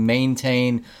able to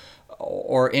maintain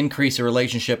or increase a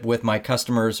relationship with my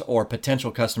customers or potential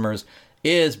customers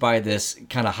is by this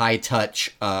kind of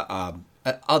high-touch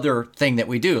other thing that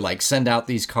we do, like send out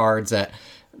these cards that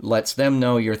lets them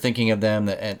know you're thinking of them,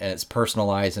 and it's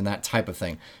personalized and that type of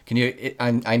thing. Can you?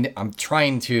 I'm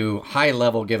trying to high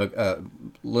level give a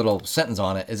little sentence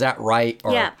on it. Is that right,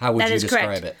 or yeah, how would you describe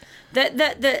correct. it?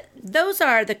 Those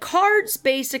are the cards.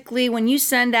 Basically, when you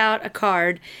send out a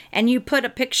card and you put a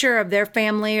picture of their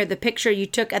family or the picture you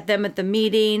took at them at the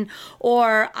meeting,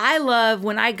 or I love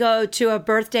when I go to a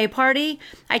birthday party,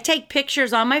 I take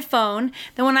pictures on my phone.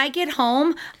 Then when I get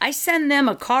home, I send them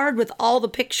a card with all the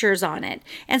pictures on it.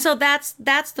 And so that's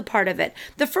the part of it.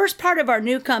 The first part of our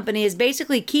new company is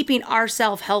basically keeping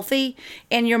ourselves healthy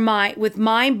in your mind, with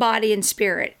mind, body, and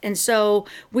spirit. And so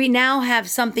we now have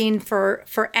something for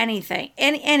anything,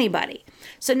 anybody.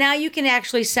 So now you can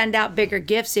actually send out bigger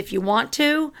gifts if you want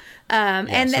to. And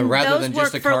then so rather those than work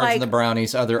just the for cards like, and the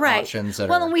brownies, other right. options that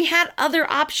well, are... and we had other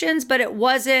options, but it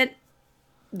wasn't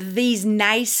these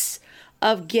nice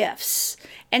of gifts.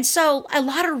 And so a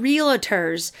lot of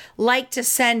realtors like to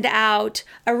send out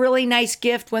a really nice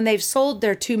gift when they've sold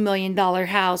their $2 million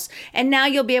house. And now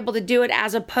you'll be able to do it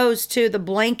as opposed to the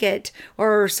blanket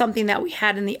or something that we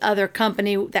had in the other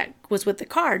company that was with the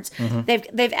cards.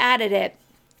 They've added it.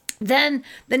 Then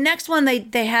the next one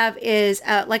they have is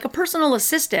like a personal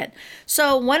assistant.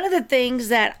 So one of the things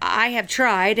that I have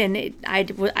tried, and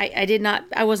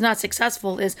I was not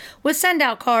successful, is with send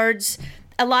out cards.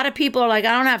 A lot of people are like,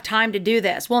 I don't have time to do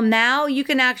this. Well, now you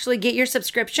can actually get your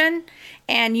subscription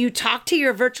and you talk to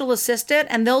your virtual assistant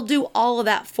and they'll do all of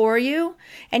that for you.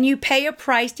 And you pay a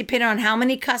price depending on how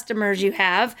many customers you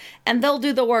have, and they'll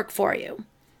do the work for you.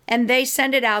 And they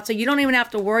send it out, so you don't even have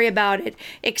to worry about it,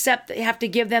 except you have to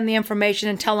give them the information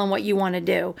and tell them what you want to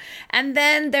do. And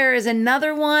then there is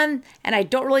another one, and I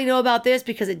don't really know about this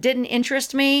because it didn't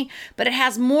interest me, but it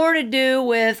has more to do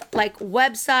with like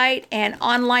website and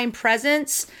online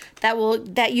presence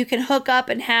that you can hook up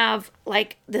and have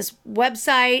like this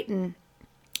website and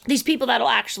these people that'll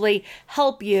actually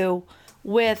help you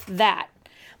with that.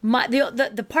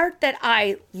 The part that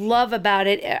I love about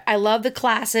it, I love the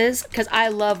classes because I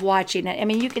love watching it. I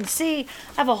mean, you can see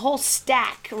I have a whole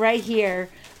stack right here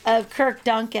of Kirk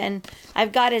Duncan.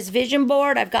 I've got his vision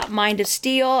board, I've got Mind of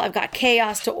Steel, I've got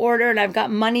Chaos to Order, and I've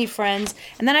got Money Friends.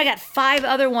 And then I got 5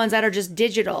 other ones that are just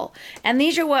digital. And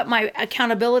these are what my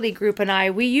accountability group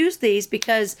and we use these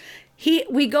because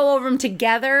we go over them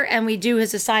together and we do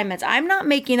his assignments. I'm not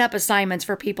making up assignments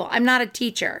for people. I'm not a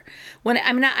teacher.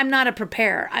 I'm not a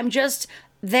preparer. I'm just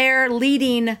there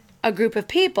leading a group of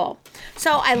people.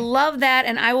 So I love that,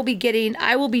 and I will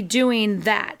be doing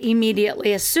that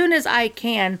immediately as soon as I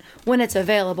can when it's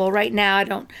available. Right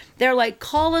now, they're like,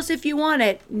 call us if you want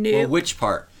it. No. Well, which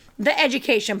part? The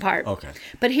education part. Okay.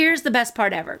 But here's the best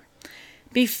part ever.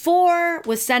 Before,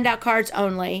 with send out cards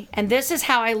only, and this is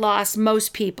how I lost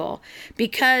most people,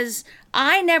 because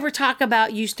I never talk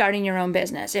about you starting your own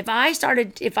business. If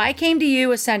I came to you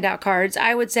with send out cards,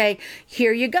 I would say,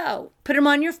 here you go. Put them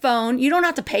on your phone. You don't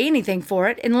have to pay anything for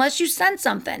it unless you send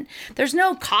something. There's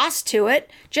no cost to it.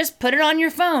 Just put it on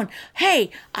your phone.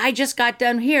 Hey, I just got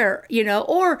done here,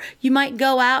 or you might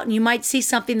go out and you might see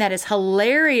something that is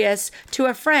hilarious to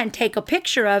a friend. Take a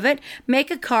picture of it, make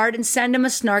a card, and send them a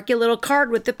snarky little card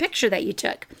with the picture that you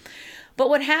took. But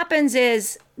what happens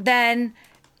is then,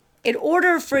 in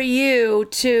order for you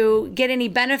to get any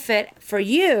benefit for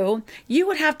you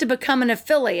would have to become an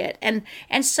affiliate. And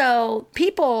so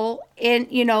people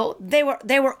they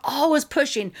were always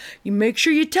pushing, you make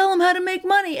sure you tell them how to make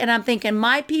money. And I'm thinking,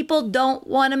 my people don't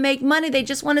want to make money. They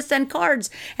just want to send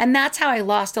cards. And that's how I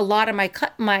lost a lot of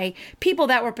my people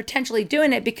that were potentially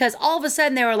doing it, because all of a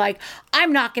sudden they were like,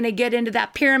 I'm not going to get into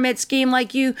that pyramid scheme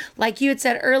like you had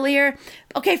said earlier.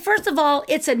 Okay, first of all,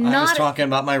 I was talking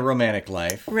about my romantic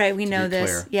life. Right, we know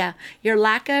this. Clear. Yeah. Your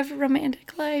lack of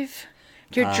romantic life.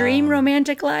 Your dream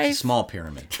romantic life. It's a small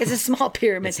pyramid. It's a small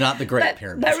pyramid. It's not the great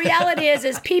pyramid. But reality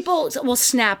is people will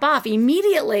snap off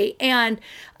immediately. And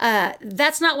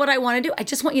that's not what I want to do. I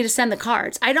just want you to send the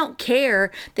cards. I don't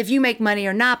care if you make money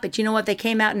or not. But you know what? They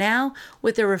came out now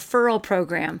with a referral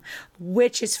program,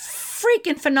 which is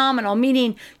freaking phenomenal.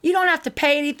 Meaning you don't have to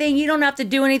pay anything. You don't have to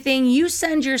do anything. You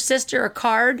send your sister a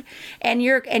card and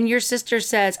your sister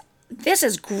says, this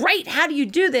is great. How do you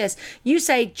do this? You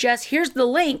say, just here's the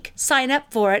link, sign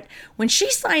up for it. When she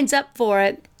signs up for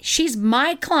it, she's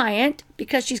my client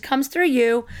because she comes through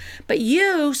you, but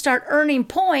you start earning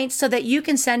points so that you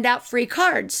can send out free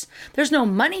cards. There's no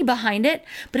money behind it,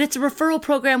 but it's a referral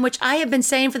program, which I have been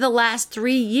saying for the last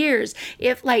 3 years.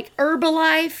 If like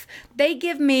Herbalife, they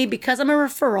give me, because I'm a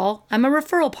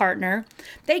referral partner,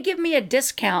 they give me a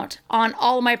discount on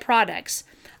all my products.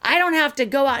 I don't have to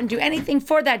go out and do anything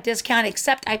for that discount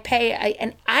except I pay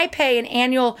an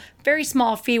annual, very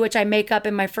small fee, which I make up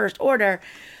in my first order.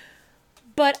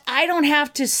 But I don't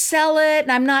have to sell it,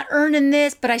 and I'm not earning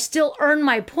this, but I still earn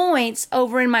my points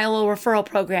over in my little referral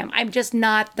program. I'm just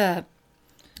not the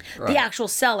the actual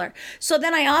seller. So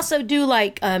then I also do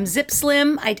like Zip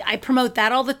Slim. I promote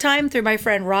that all the time through my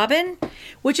friend Robin,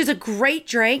 which is a great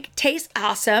drink. Tastes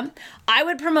awesome. I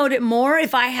would promote it more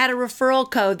if I had a referral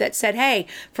code that said, hey,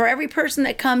 for every person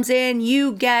that comes in,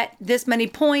 you get this many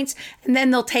points, and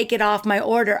then they'll take it off my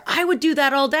order. I would do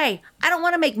that all day. I don't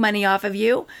want to make money off of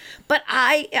you, but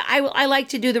I like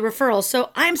to do the referrals.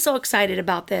 So I'm so excited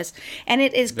about this. And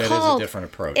it is That called... is a different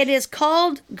approach. It is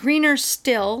called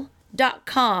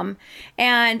greenerstill.com.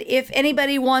 And if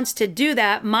anybody wants to do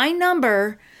that, my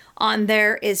number on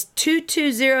there is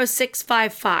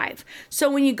 220655.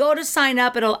 So when you go to sign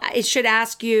up, it should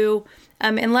ask you,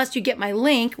 unless you get my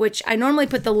link, which I normally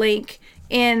put the link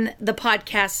in the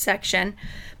podcast section,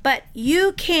 but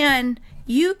you can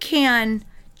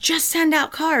just send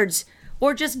out cards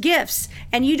or just gifts,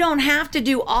 and you don't have to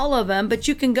do all of them, but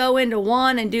you can go into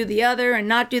one and do the other and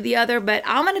not do the other. But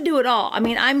I'm going to do it all. I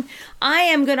mean, I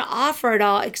am going to offer it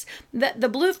all. The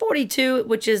Blue 42,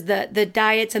 which is the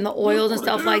diets and the oils and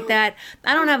stuff like that,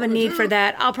 I don't have a need for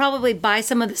that. I'll probably buy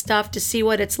some of the stuff to see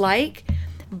what it's like.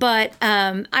 But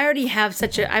I already have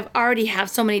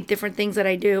so many different things that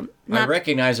I do. I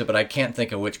recognize it, but I can't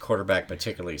think of which quarterback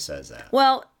particularly says that.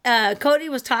 Well, Cody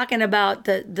was talking about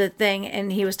the thing,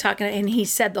 and he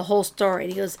said the whole story.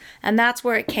 And he goes, and that's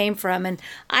where it came from. And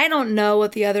I don't know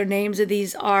what the other names of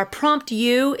these are. Prompt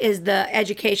U is the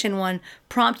education one.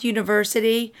 Prompt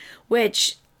University,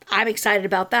 which I'm excited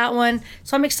about that one.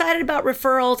 So I'm excited about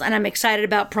referrals, and I'm excited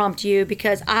about Prompt U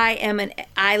because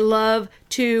I love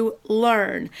to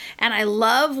learn. And I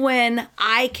love when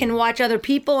I can watch other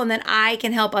people and then I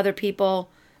can help other people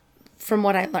from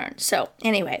what I learned. So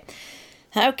anyway,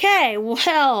 okay,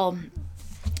 well,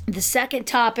 the second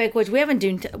topic, which we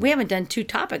haven't done two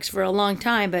topics for a long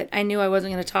time, but I knew I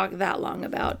wasn't going to talk that long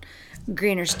about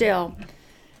Greener Still.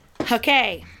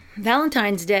 Okay,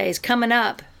 Valentine's Day is coming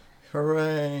up.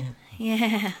 Hooray.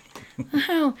 Yeah.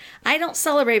 Oh, I don't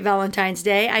celebrate Valentine's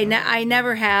Day. I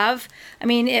never have. I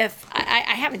mean, if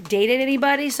I haven't dated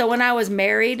anybody, so when I was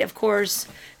married, of course,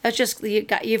 that's just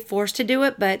you're forced to do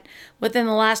it. But within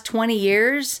the last 20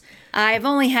 years, I've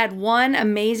only had one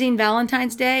amazing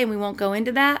Valentine's Day, and we won't go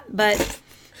into that. But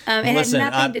it had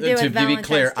nothing to do with Valentine's Day. To be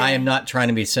clear, I am not trying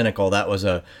to be cynical. That was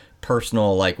a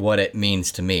personal, like, what it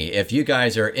means to me. If you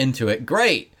guys are into it,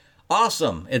 great.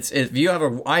 Awesome.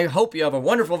 I hope you have a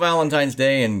wonderful Valentine's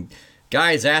Day, and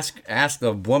guys, ask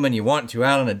the woman you want to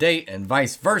out on a date and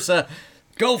vice versa.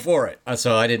 Go for it.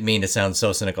 So I didn't mean to sound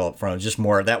so cynical up front. Just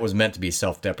more, that was meant to be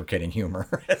self-deprecating humor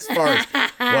as far as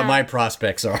what my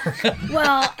prospects are.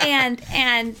 Well, and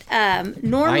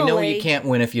normally... I know you can't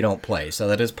win if you don't play, so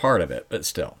that is part of it, but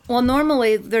still. Well,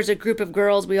 normally there's a group of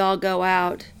girls, we all go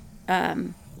out.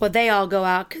 They all go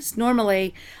out because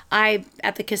normally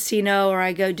at the casino or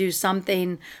I go do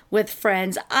something with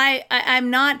friends.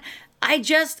 I'm not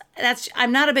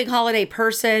a big holiday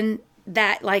person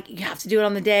that like you have to do it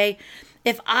on the day.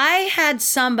 If I had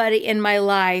somebody in my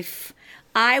life,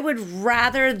 I would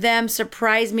rather them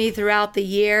surprise me throughout the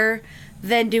year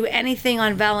than do anything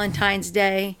on Valentine's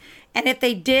Day. And if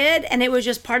they did and it was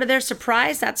just part of their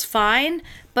surprise, that's fine.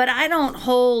 But I don't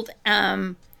hold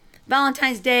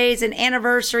Valentine's Days and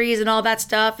anniversaries and all that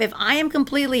stuff. If I am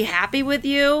completely happy with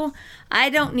you, I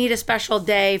don't need a special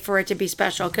day for it to be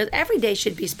special because every day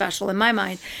should be special in my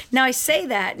mind. Now, I say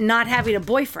that not having a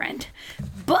boyfriend,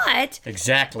 but...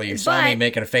 Exactly. You saw me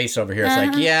making a face over here. It's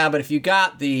like, yeah, but if you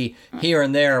got the here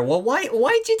and there, well, why'd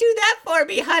you do that for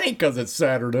me, honey? Because it's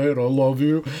Saturday and I love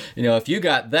you. You know, if you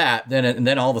got that,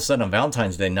 then all of a sudden on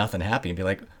Valentine's Day, nothing happy and be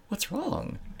like, what's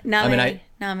wrong? Not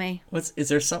me. Is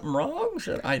there something wrong?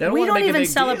 We don't even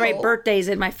celebrate birthdays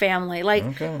in my family. Like,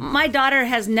 okay. My daughter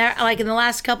has never, like in the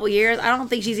last couple years, I don't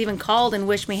think she's even called and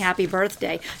wished me happy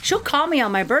birthday. She'll call me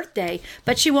on my birthday,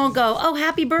 but she won't go, oh,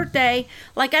 happy birthday.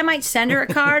 Like, I might send her a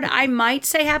card. I might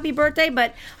say happy birthday,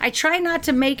 but I try not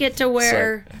to make it to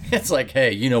where... It's like,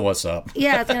 hey, you know what's up.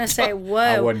 Yeah, I was going to say, whoa.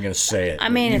 I wasn't going to say it. I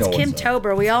mean, it's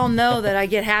Kimtober. We all know that I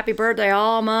get happy birthday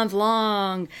all month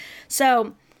long.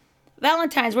 So...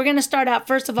 Valentine's, we're going to start out.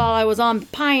 First of all, I was on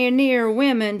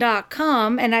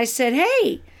pioneerwomen.com and I said,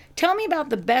 hey, tell me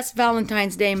about the best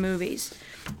Valentine's Day movies.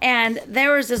 And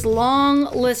there was this long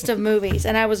list of movies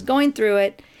and I was going through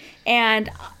it and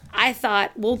I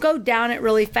thought, we'll go down it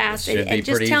really fast and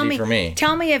just tell me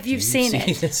if you've seen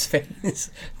it. His face?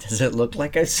 Does it look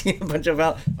like I've seen a bunch of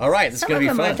all right, this is going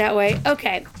to be fun. That way.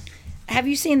 Okay. Have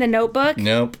you seen The Notebook?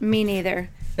 Nope. Me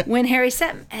neither. When Harry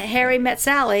Met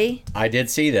Sally. I did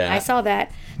see that. I saw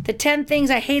that. The 10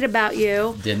 Things I Hate About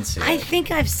You. Didn't see it. I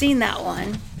think I've seen that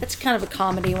one. That's kind of a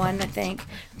comedy one, I think.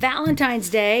 Valentine's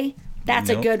Day. That's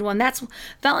Nope. a good one. That's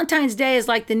Valentine's Day is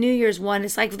like the New Year's one.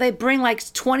 It's like they bring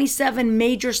like 27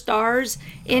 major stars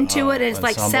into it, and it's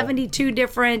like ensemble. 72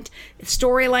 different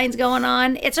storylines going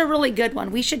on. It's a really good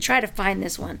one. We should try to find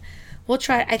this one. We'll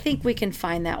try. I think we can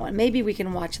find that one. Maybe we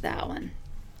can watch that one.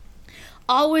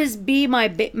 Always Be My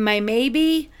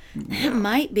Maybe. It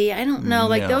might be. I don't know.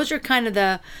 Like No. those are kind of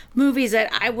the movies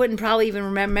that I wouldn't probably even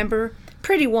remember.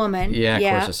 Pretty Woman. Yeah,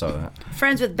 of course I saw that.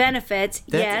 Friends with Benefits.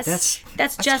 Yes.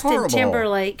 That's Justin horrible.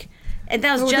 Timberlake. And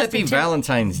that was How would Justin that be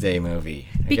Valentine's Day movie?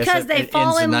 I guess because they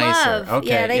fall ends in nicer. love. Okay,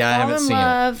 Yeah, they I fall haven't in seen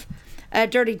love.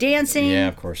 Dirty Dancing. it. Yeah,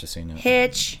 of course I've seen it.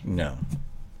 Hitch. No.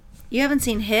 You haven't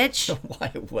seen Hitch?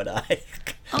 Why would I?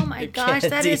 Oh my You gosh, can't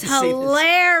that see is this- See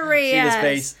hilarious. this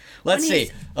face? Let's When see.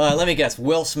 he's- Uh-huh. Let me guess.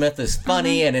 Will Smith is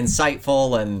funny and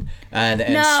insightful and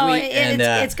No, sweet.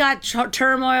 it's got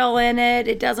turmoil in it.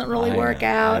 It doesn't really I work know.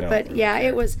 I out. don't But really yeah,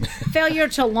 it was failure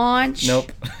to launch.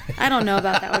 Nope. I don't know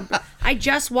about that one. I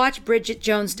just watched Bridget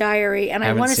Jones' Diary, and I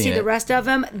Haven't want to seen see the it. rest of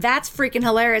them. That's freaking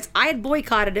hilarious. I had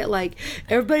boycotted it, like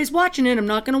everybody's watching it. I'm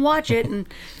not going to watch it, and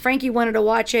Frankie wanted to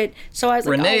watch it, so I was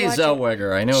like, Renee I'll watch it.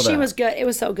 Zellweger. I know that. She was good. It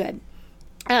was so good.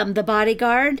 The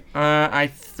Bodyguard. I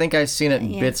think I've seen it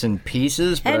in bits and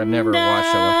pieces, but I've never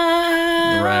watched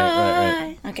it.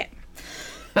 Right. Okay.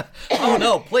 Oh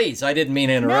no, please! I didn't mean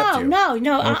to interrupt you. No. Okay,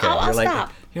 I'll you're like,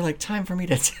 stop. You're like, time for me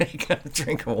to take a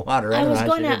drink of water. I don't was know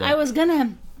how she did that.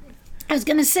 I was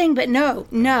gonna sing, but no.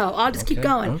 I'll just keep Okay,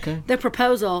 going. okay. The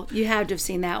Proposal. You had to have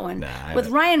seen that one Nah, I with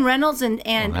haven't. Ryan Reynolds and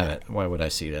I haven't. Why would I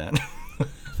see that?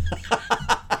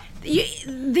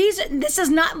 this is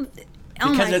not. Oh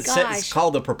Because my it's gosh.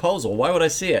 called The Proposal. Why would I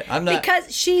see it? I'm not.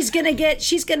 Because she's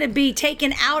gonna be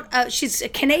taken out. She's a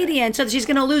Canadian, so she's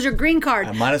gonna lose her green card.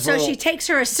 I might as so well she takes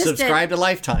her assistant. subscribe to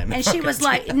Lifetime. And she was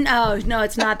like, no,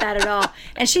 it's not that at all.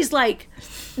 And she's like,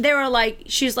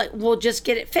 she's like, well, just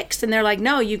get it fixed. And they're like,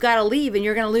 no, you got to leave and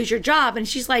you're going to lose your job. And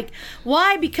she's like,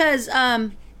 why? Because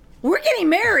we're getting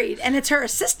married. And it's her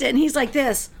assistant. And he's like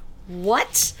this,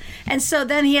 what? And so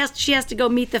then she has to go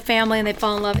meet the family and they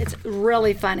fall in love. It's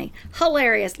really funny.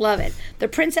 Hilarious. Love it. The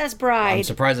Princess I'm Bride.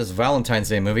 surprised it's a Valentine's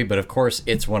Day movie, but of course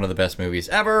it's one of the best movies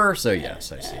ever. So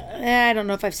yes, I've seen it. I don't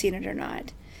know if I've seen it or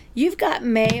not. You've Got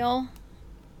Mail.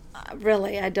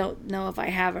 Really, I don't know if I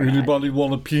have or not.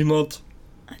 want a peanut?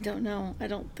 I don't know. I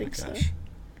don't think so. Gosh.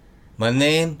 My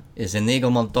name is Inigo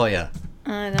Montoya.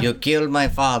 I don't You killed my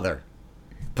father.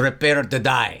 Prepare to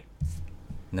die.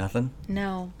 Nothing?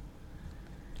 know.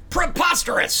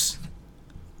 Preposterous!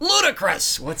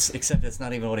 Ludicrous! Except it's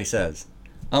not even what he says.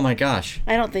 Oh my gosh.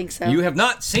 I don't think so. You have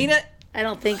not seen it? I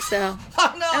don't think so.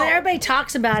 Oh no! I mean, everybody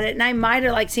talks about it, and I might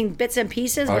have seen bits and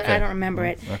pieces, but Okay. I don't remember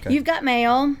it. Okay. You've Got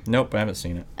Mail. Nope, I haven't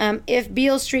seen it. If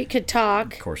Beale Street Could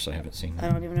Talk. Of course I haven't seen I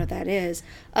it. don't even know what that is.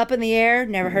 Up in the Air.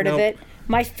 Never heard of Nope. it.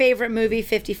 My favorite movie,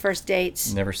 50 First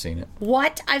Dates. Never seen it.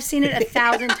 What? I've seen it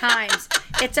 1,000 times.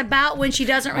 It's about when she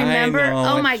doesn't remember. know,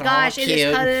 Oh my it's gosh, all it is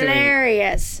cute.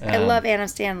 hilarious. I love Adam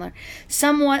Sandler.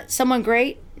 Someone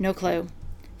Great? No clue.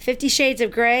 50 Shades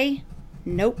of Grey?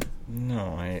 Nope.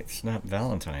 No, it's not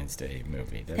Valentine's Day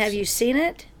movie. Have you seen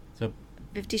it? So,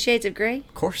 50 Shades of Grey?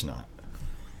 of course not.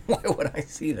 Why would I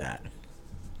see that?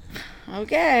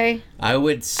 Okay. I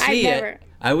would see never- it.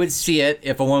 I would see it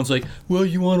if a woman's like, well,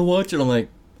 you want to watch it? I'm like,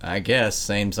 I guess.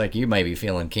 Seems like you may be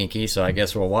feeling kinky, so I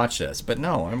guess we'll watch this. But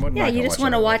no, I'm not Yeah, you just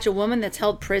want to it. watch a woman that's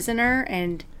held prisoner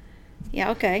and yeah,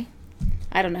 okay.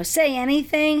 I don't know. Say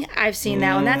Anything. I've seen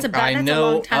that one. That's I that's a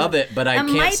know long time of it, but I That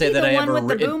can't might say be that the I one ever. with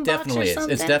the It boombox definitely or is. It's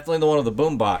something. definitely the one with the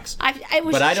boombox. It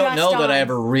was But I don't just know that I on.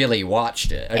 ever really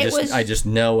watched it. I just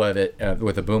know of it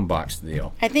with the boombox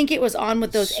deal. I think it was on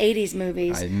with those 80s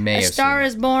movies. I may A have Star seen it.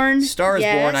 Is Born. Star is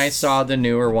yes. Born. I saw the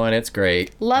newer one. It's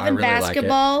great. Love I and really like it.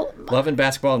 Basketball. Love and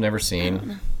Basketball. I've never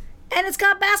seen. And it's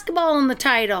got basketball in the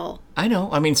title. I know.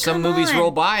 I mean, some Come movies on.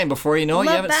 roll by, and before you know it,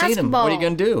 you Love haven't seen them. What are you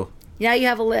basketball. gonna do? Now you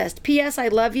have a list. P.S. I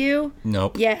Love You.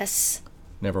 Nope. Yes.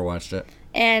 Never watched it.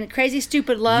 And Crazy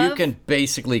Stupid Love. You can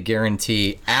basically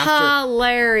guarantee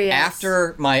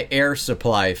after my Air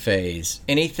Supply phase,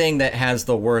 anything that has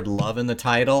the word love in the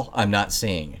title, I'm not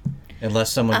seeing.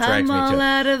 Unless someone drags I'm me all to it.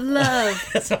 out of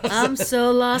love. I'm so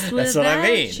lost without That's what I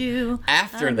mean. you.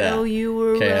 After I that. know you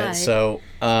were Okay, right. so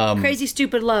Crazy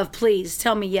Stupid Love, please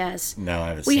tell me yes. no, I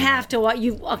haven't We seen have it. to watch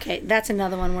you. Okay, that's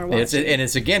another one we're watching.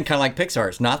 It's again kind of like Pixar.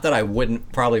 It's not that I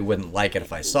probably wouldn't like it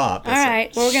if I saw it. But All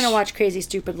right, well, we're going to watch Crazy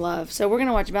Stupid Love. So we're going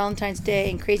to watch Valentine's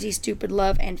Day and Crazy Stupid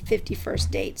Love and 50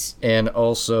 First Dates And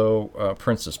also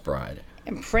Princess Bride.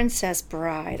 and Princess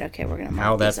Bride. Okay, we're going to mark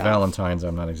How that's these off. Valentine's,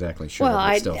 I'm not exactly sure. Well,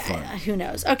 but it's still fun. who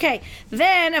knows? Okay,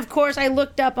 then of course I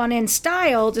looked up on In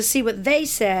Style to see what they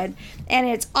said, and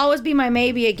it's Always Be My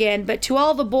Maybe Again. But to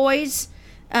all the boys,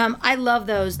 I love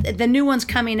those. The new one's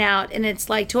coming out, and it's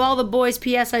like, to all the boys,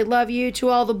 P.S. I love you. To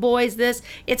all the boys, this.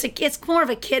 It's more of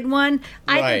a kid one.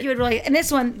 I think you would really. And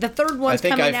this one, the third one's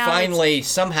coming out. I think I finally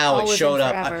somehow it showed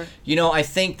up. I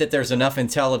think that there's enough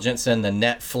intelligence in the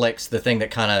Netflix, the thing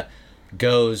that kind of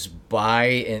goes by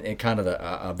in kind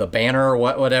of the banner or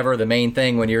whatever, the main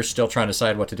thing when you're still trying to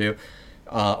decide what to do,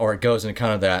 or it goes in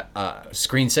kind of that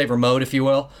screensaver mode, if you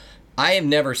will. I have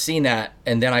never seen that,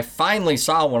 and then I finally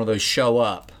saw one of those show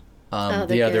up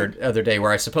the other day,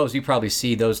 where I suppose you probably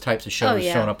see those types of shows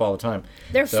showing up all the time.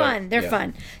 They're fun. They're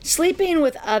fun. Sleeping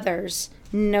with others,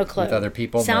 no clue. With other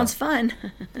people? Sounds fun.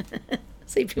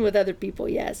 Sleeping with other people,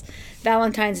 yes.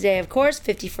 Valentine's Day, of course.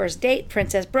 51st Date,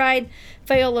 Princess Bride,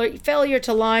 Failure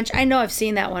to Launch. I know I've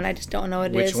seen that one. I just don't know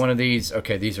what it is. Which one of these?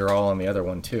 Okay, these are all on the other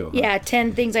one, too. Huh? Yeah,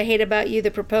 10 Things I Hate About You,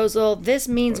 The Proposal, This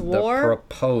Means War. The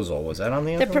Proposal. Was that on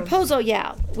the other one? The Proposal,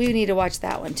 yeah. We need to watch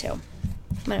that one, too.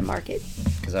 I'm going to mark it.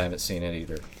 Because I haven't seen it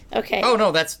either. Okay. Oh,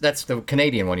 no, that's the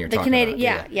Canadian one you're talking about.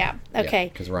 Yeah. Okay.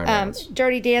 Because Ryan Reynolds.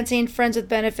 Dirty Dancing, Friends with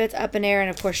Benefits, Up in Air, and,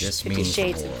 of course, This 50 Means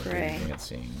Shades War. of Grey.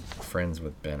 Friends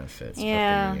with Benefits.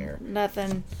 Yeah, Up in the Air.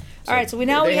 nothing. So all right, so we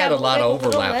have a lot of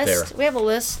overlap there. We have a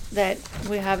list that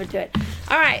we have to do it.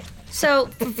 All right, so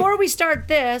before we start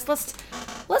this,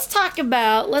 let's talk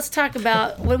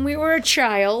about when we were a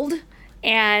child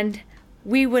and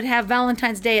we would have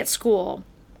Valentine's Day at school.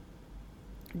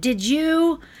 Did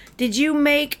you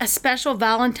make a special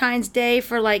Valentine's Day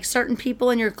for like certain people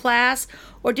in your class?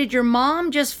 Or did your mom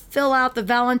just fill out the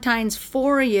Valentines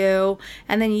for you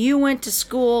and then you went to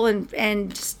school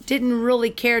and just didn't really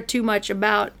care too much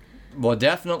about? Well,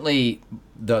 definitely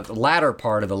the latter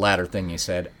part of the latter thing you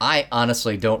said. I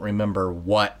honestly don't remember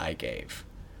what I gave.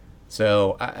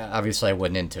 So obviously I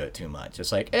wasn't into it too much.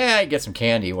 It's like, I get some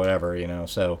candy, whatever,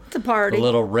 So it's a party. The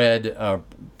little red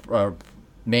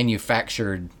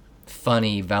manufactured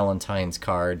funny Valentine's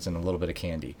cards and a little bit of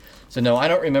candy. So no, I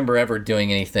don't remember ever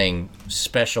doing anything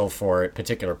special for a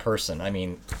particular person. I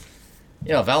mean,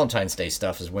 Valentine's Day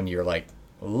stuff is when you're like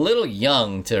a little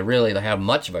young to really have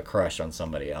much of a crush on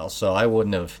somebody else. So I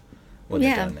wouldn't have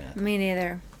done that. Me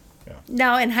neither. Yeah.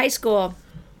 No, in high school,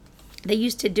 they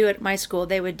used to do it at my school.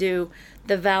 They would do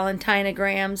the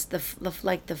Valentinagrams, the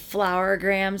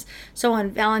flowergrams. So on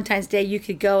Valentine's Day, you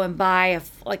could go and buy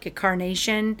a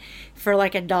carnation for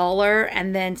like $1,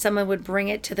 and then someone would bring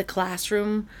it to the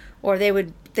classroom, or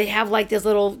they have like this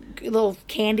little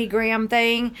candygram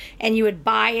thing, and you would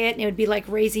buy it, and it would be like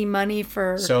raising money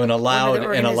for. So an allowed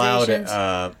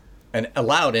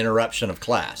interruption of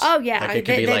class. Oh yeah, like it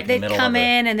could be like they'd the middle come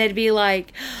in and they'd be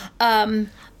like, Pam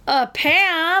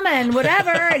and whatever,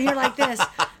 and you're like this.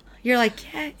 You're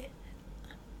like, yeah,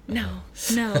 no.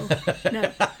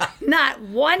 Not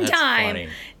one time funny.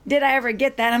 Did I ever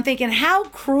get that. I'm thinking, how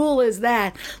cruel is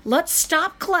that? Let's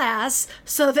stop class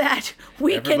so that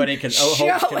everybody can show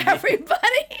everybody.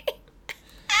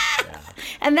 Yeah.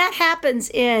 And that happens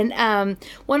in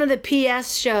one of the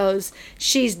PS shows.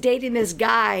 She's dating this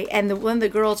guy, and one of the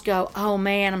girls go, "Oh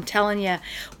man, I'm telling you,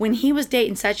 when he was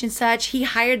dating such and such, he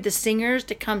hired the singers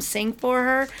to come sing for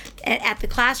her at the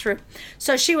classroom."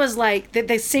 So she was like,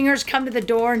 the singers come to the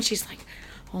door, and she's like,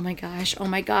 oh my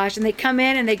gosh, and they come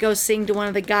in and they go sing to one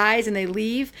of the guys and they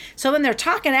leave. So when they're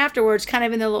talking afterwards, kind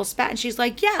of in their little spat, and she's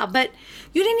like, yeah, but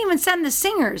you didn't even send the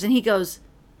singers. And he goes,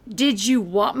 did you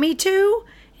want me to?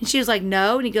 And she was like,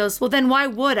 no. And he goes, well, then why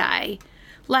would I?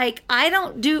 Like,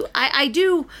 I'm doing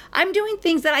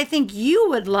things that I think you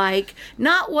would like,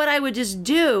 not what I would just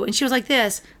do. And she was like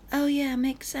this, oh yeah,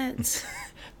 makes sense.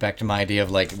 Back to my idea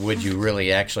of like, would you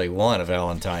really actually want a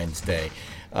Valentine's Day?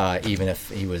 Even if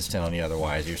he was telling you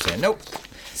otherwise, you're saying nope.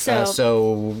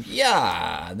 So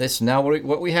yeah,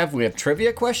 what we have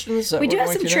trivia questions. We do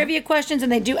have some trivia questions,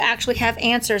 and they do actually have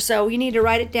answers. So you need to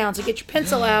write it down. So get your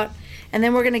pencil out, and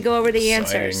then we're going to go over the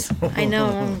answers. I know,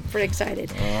 I'm pretty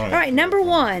excited. All right, number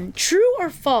 1, true or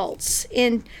false?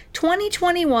 In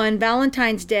 2021,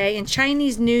 Valentine's Day and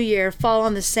Chinese New Year fall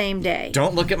on the same day.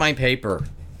 Don't look at my paper.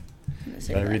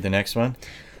 Can I read the next one?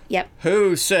 Yep.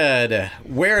 Who said,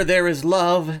 where there is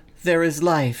love, there is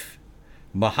life?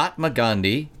 Mahatma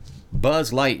Gandhi,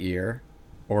 Buzz Lightyear,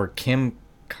 or Kim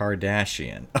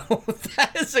Kardashian? Oh,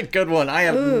 that is a good one. I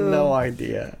have no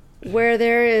idea. Where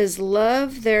there is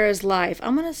love, there is life.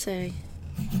 I'm going to say.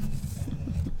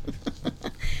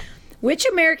 Which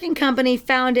American company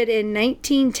founded in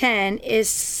 1910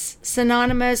 is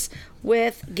synonymous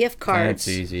with gift cards?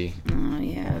 That's easy. Oh,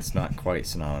 yeah. Well, it's not quite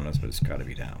synonymous, but it's got to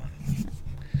be that one.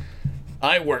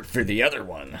 I worked for the other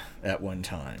one at one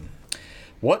time.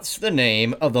 What's the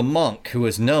name of the monk who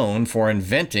is known for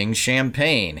inventing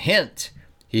champagne? Hint,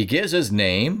 he gives his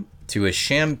name to a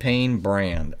champagne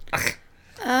brand.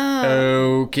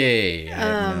 Oh. Okay. I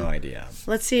have no idea.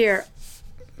 Let's see here.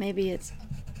 Maybe it's...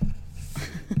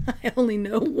 I only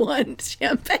know one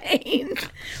champagne.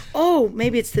 Oh,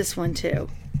 maybe it's this one too.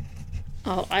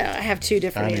 Oh, I have two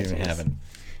different I don't answers. even have it.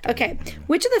 Okay.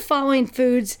 Which of the following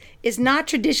foods is not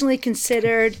traditionally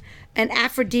considered an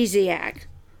aphrodisiac?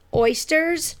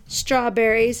 Oysters,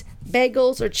 strawberries,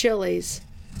 bagels, or chilies?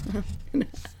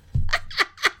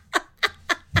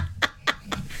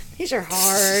 These are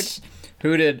hard.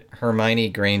 Who did Hermione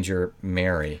Granger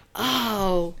marry?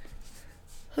 Oh.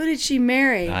 Who did she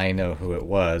marry? I know who it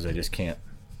was. I just can't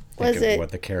think of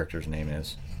what the character's name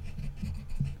is.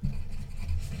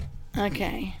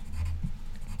 Okay.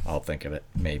 I'll think of it,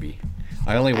 maybe.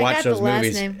 I only watch those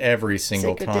movies every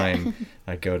single time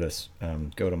I go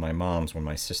to my mom's when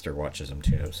my sister watches them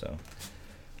too. So,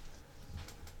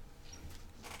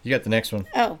 you got the next one.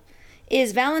 Oh,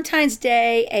 is Valentine's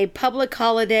Day a public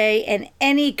holiday in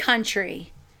any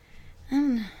country?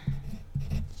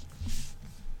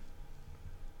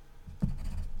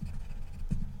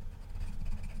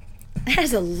 That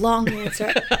is a long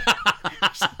answer.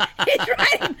 He's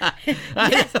writing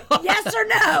yes or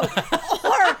no,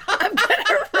 or I'm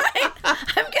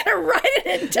gonna write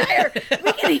an entire.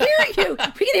 We can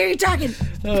hear you talking.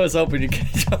 I was hoping you could.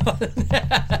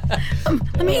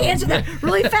 Let me answer that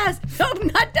really fast. No, I'm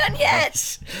not done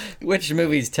yet. Which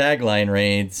movie's tagline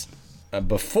reads,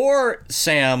 "Before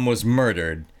Sam was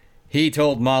murdered, he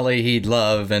told Molly he'd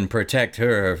love and protect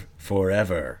her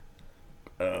forever."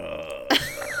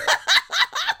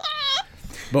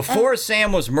 Before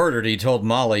Sam was murdered, he told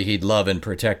Molly he'd love and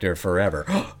protect her forever.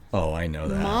 Oh, I know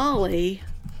that. Molly?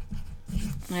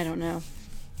 I don't know.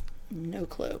 No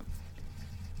clue.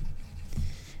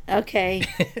 Okay.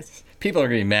 People are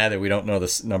going to be mad that we don't know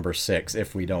this number 6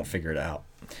 if we don't figure it out.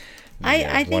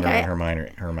 I think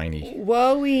Hermione.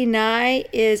 Woe nigh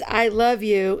is I love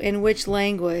you in which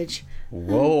language?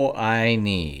 Woe I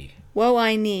knee. Woe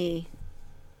I knee.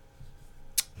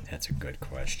 That's a good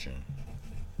question.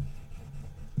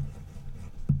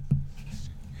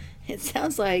 It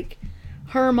sounds like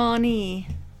Hermione.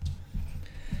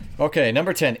 Okay,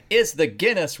 number 10 is the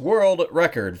Guinness World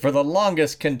Record for the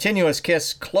longest continuous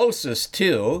kiss closest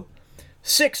to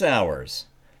 6 hours,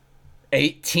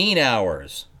 18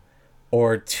 hours,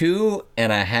 or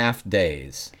 2.5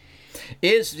 days.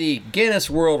 Is the Guinness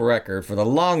World Record for the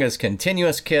longest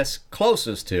continuous kiss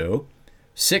closest to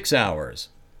 6 hours,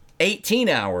 18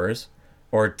 hours,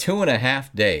 or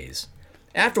 2.5 days?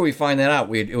 After we find that out,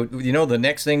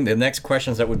 the next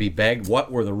questions that would be begged,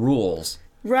 what were the rules?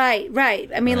 Right.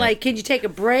 I mean, like, could you take a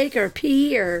break or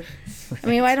pee or... I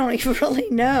mean, I don't even really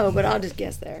know, but I'll just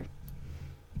guess there.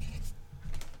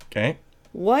 Okay.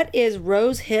 What is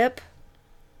rose hip?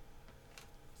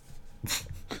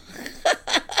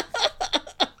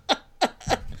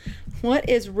 What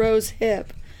is rose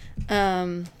hip?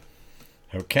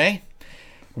 Okay.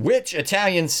 Which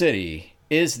Italian city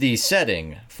is the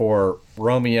setting for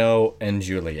Romeo and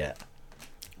Juliet?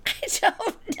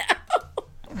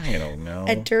 I don't know.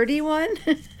 A dirty one?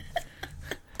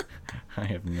 I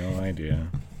have no idea.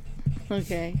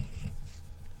 Okay.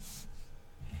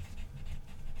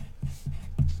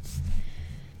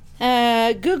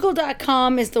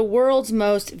 Google.com is the world's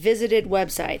most visited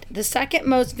website. The second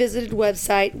most visited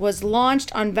website was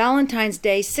launched on Valentine's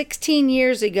Day 16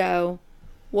 years ago.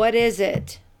 What is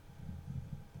it?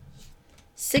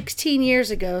 16 years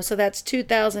ago, so that's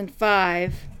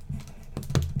 2005.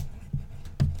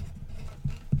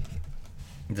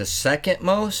 The second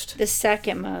most? The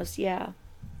second most, yeah.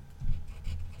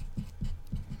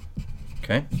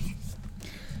 Okay.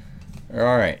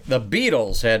 All right. The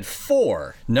Beatles had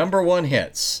 4 number 1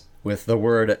 hits with the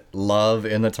word love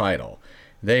in the title.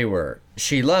 They were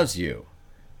She Loves You,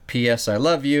 P.S. I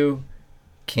Love You,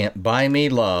 Can't Buy Me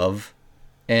Love,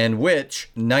 and which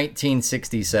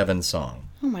 1967 song?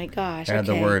 Oh my gosh. Had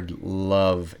okay. the word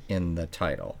love in the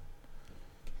title.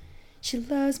 She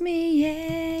loves me,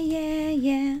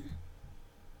 yeah.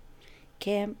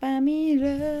 Can't buy me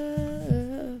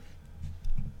love.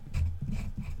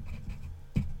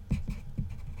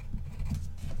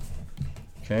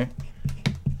 Okay.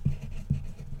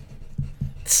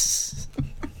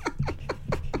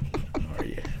 How are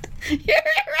you? You're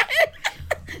right.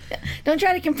 Don't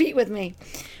try to compete with me.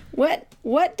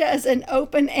 What does an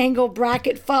open angle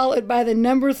bracket followed by the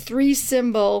number 3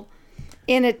 symbol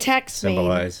in a text mean?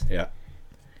 Symbolize, yeah.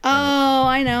 Oh,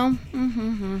 I know.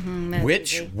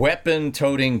 Which easy.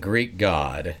 weapon-toting Greek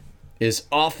god is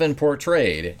often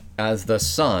portrayed as the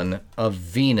son of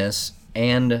Venus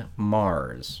and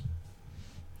Mars?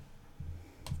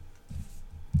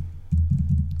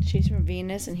 She's from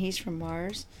Venus and he's from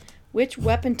Mars. Which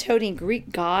weapon-toting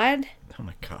Greek god? Oh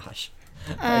my gosh.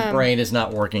 My brain is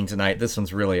not working tonight. This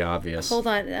one's really obvious. Hold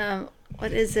on.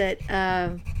 What is it?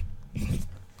 I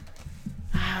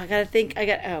gotta think.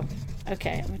 Oh,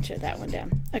 okay. I'm gonna shut that one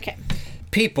down. Okay.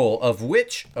 People of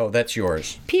which... Oh, that's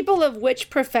yours. People of which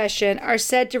profession are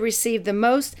said to receive the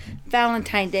most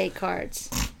Valentine's Day cards?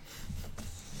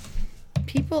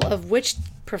 People of which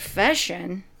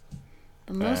profession?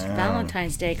 The most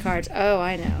Valentine's Day cards. Oh,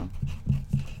 I know.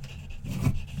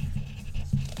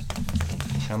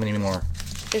 How many more?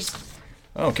 There's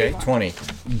Okay, 20.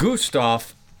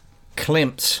 Gustav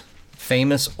Klimt's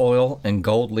famous oil and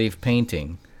gold leaf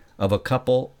painting of a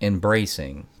couple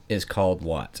embracing is called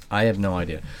what? I have no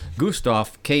idea.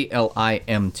 Gustav,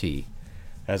 Klimt,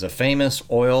 has a famous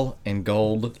oil and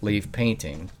gold leaf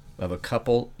painting of a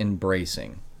couple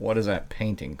embracing. What is that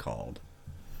painting called?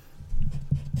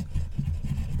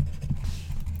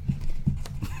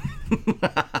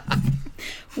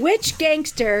 Which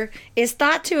gangster is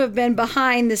thought to have been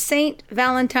behind the St.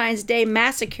 Valentine's Day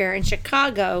Massacre in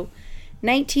Chicago,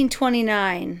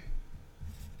 1929?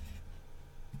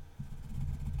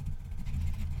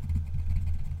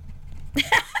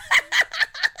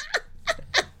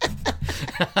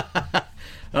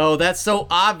 Oh, that's so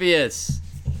obvious.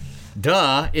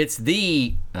 Duh, it's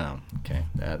the... Oh, okay.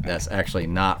 That's actually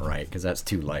not right, because that's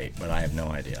too late, but I have no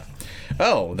idea.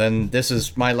 Oh, then this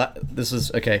is this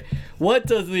is... Okay. What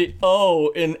does the O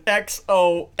in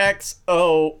XOXOXO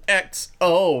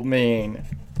mean?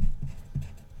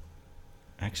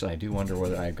 Actually, I do wonder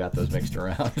whether I've got those mixed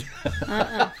around.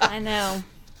 I know.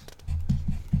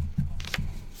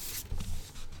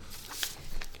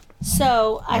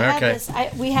 So I have Okay. this.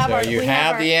 We have So our. you we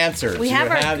have our, the answers. We You have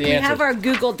have the we have answers. our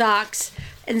Google Docs,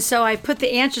 and so I put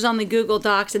the answers on the Google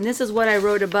Docs, and this is what I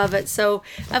wrote above it. So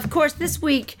of course this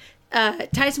week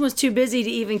Tyson was too busy to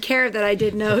even care that I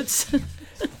did notes.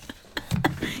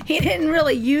 He didn't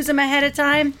really use them ahead of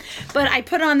time, but I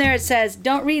put on there, it says,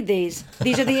 don't read these.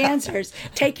 These are the answers.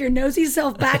 Take your nosy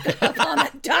self back up on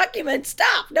the document.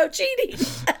 Stop. No cheating.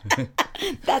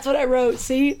 That's what I wrote.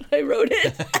 See? I wrote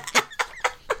it.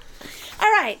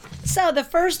 All right. So the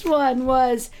first one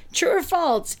was true or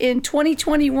false. In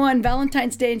 2021,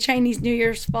 Valentine's Day and Chinese New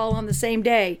Year's fall on the same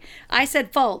day. I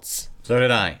said false. So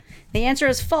did I. The answer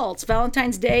is false.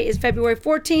 Valentine's Day is February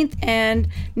 14th and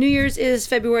New Year's is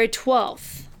February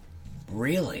 12th.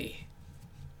 Really?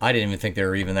 I didn't even think they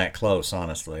were even that close,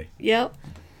 honestly. Yep.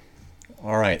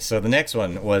 All right, so the next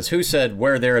one was, who said,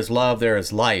 where there is love, there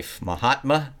is life?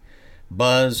 Mahatma,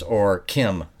 Buzz, or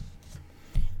Kim?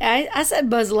 I said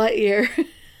Buzz Lightyear.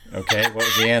 Okay, what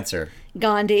was the answer?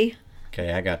 Gandhi.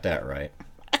 Okay, I got that right.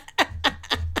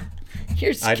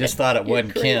 I I just thought it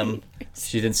wasn't Kim.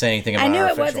 She didn't say anything about I knew our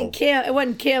it official. wasn't Kim. It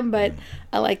wasn't Kim, but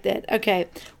I like that. Okay.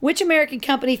 Which American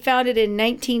company founded in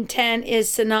 1910 is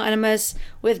synonymous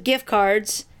with gift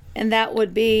cards? And that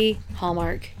would be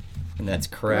Hallmark. And that's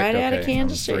correct. Right out of Okay,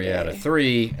 Kansas I'm 3 City. out of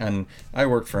 3. And I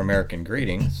worked for American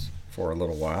Greetings for a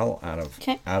little while out of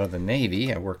the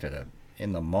Navy. I worked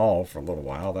in the mall for a little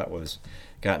while. That was...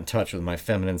 Got in touch with my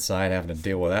feminine side, having to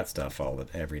deal with that stuff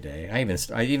every day.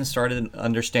 I even started to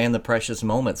understand the Precious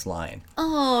Moments line.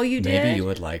 Oh, you did? Maybe you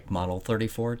would like model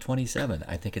 3427.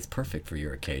 I think it's perfect for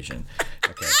your occasion.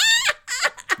 Okay.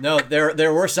 No,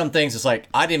 there were some things. It's like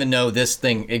I didn't even know this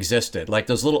thing existed. Like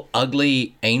those little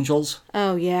ugly angels.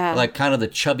 Oh, yeah. Like kind of the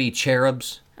chubby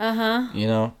cherubs. Uh-huh. You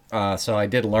know. So I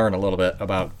did learn a little bit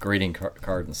about greeting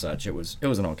cards and such. It was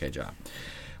an okay job.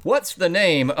 What's the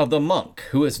name of the monk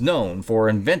who is known for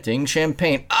inventing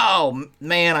champagne? Oh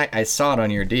man, I saw it on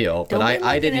your deal, but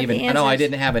I didn't even. No, I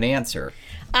didn't have an answer.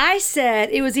 I said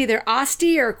it was either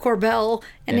Asti or Corbel,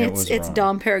 and it's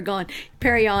Dom Perignon.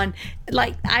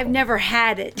 Like I've never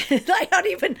had it. I don't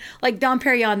even like Dom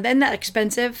Perignon. Isn't that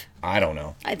expensive? I don't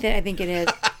know. I think it is.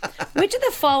 Which of the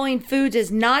following foods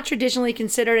is not traditionally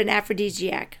considered an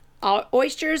aphrodisiac?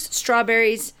 Oysters,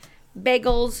 strawberries,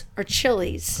 bagels, or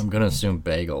chilies? I'm gonna assume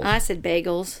bagels. I said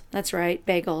bagels. That's right,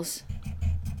 bagels.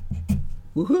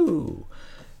 Woohoo!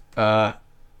 Oh,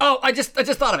 I just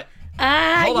thought of it.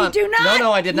 Hold on. You do not.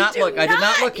 No, I did not look. I did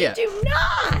not look yet. You do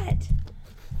not.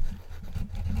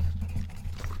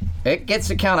 It gets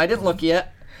to count. I didn't look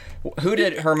yet. Who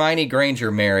did Hermione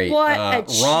Granger marry? What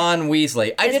Ron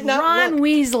Weasley. I did not Ron look.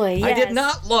 Weasley. Yes. I did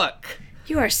not look.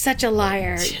 You are such a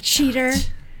liar. Cheater.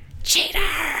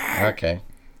 Okay.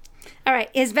 All right.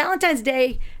 Is Valentine's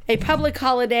Day a public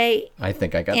holiday I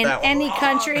think I got in that one any wrong.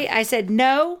 country? I said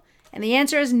no, and the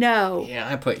answer is no. Yeah,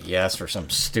 I put yes for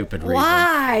some stupid reason.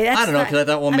 Why? I don't know, because I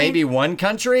thought, well, maybe one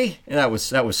country? That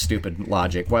was stupid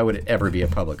logic. Why would it ever be a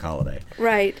public holiday?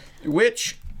 Right.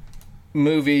 Which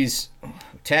movie's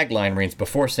tagline reads,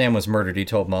 "Before Sam was murdered, he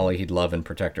told Molly he'd love and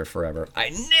protect her forever." I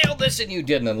nailed this and you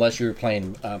didn't, unless you were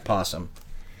playing possum.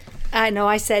 I know.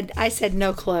 I said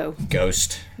no clue.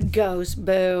 Ghost. Ghost.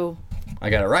 Boo. I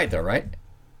got it right, though, right?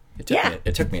 It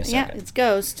took me a second. Yeah, it's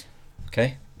Ghost.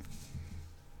 Okay.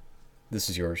 This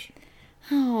is yours.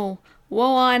 Oh,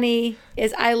 Woani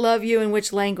is I love you in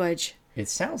which language? It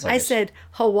sounds like I said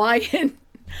Hawaiian.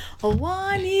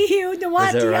 Hawani, Is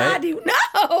it right?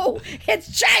 No,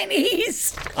 it's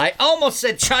Chinese. I almost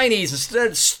said Chinese.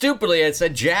 Instead, stupidly, I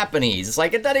said Japanese. It's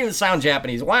like, it doesn't even sound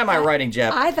Japanese. Why am I writing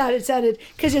Japanese? I thought it sounded,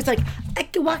 because it's like,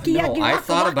 No, I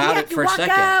thought about it for a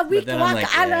second. But then I'm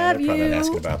like, I love they're probably you. not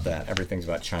asking about that. Everything's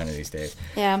about China these days.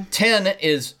 Yeah. 10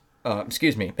 is,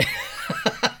 excuse me.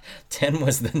 10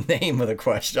 was the name of the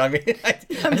question. I mean,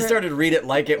 I started to read it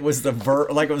like it was the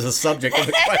like it was the subject of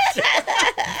the question.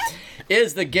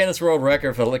 Is the Guinness World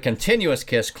Record for the continuous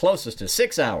kiss closest to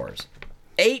 6 hours,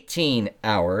 18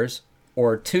 hours,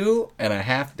 or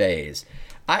 2.5 days?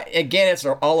 Again, it's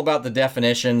all about the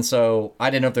definition, so I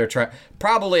didn't know if they're trying.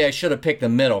 Probably I should have picked the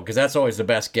middle, because that's always the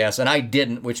best guess, and I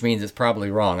didn't, which means it's probably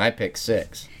wrong. I picked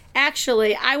 6.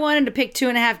 Actually, I wanted to pick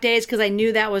 2.5 days because I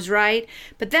knew that was right.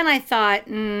 But then I thought,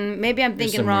 maybe I'm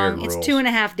thinking some wrong. weird It's rules.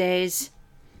 2.5 days.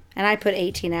 And I put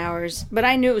 18 hours. But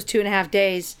I knew it was 2.5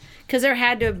 days because there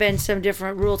had to have been some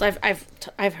different rules.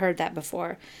 I've heard that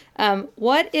before.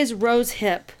 What is rose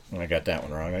hip? I got that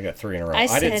one wrong. I got 3 in a row. I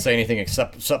I didn't said- say anything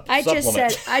except I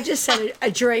supplement. just said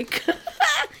a drink.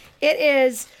 It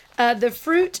is the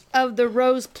fruit of the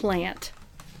rose plant.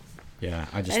 Yeah,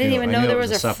 I just I didn't even know knew there it was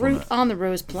a supplement. fruit on the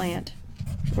rose plant.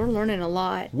 We're learning a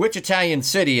lot. Which Italian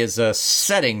city is a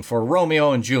setting for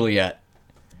Romeo and Juliet?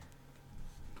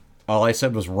 All I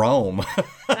said was Rome.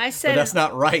 I said But that's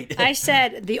not right. I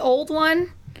said the old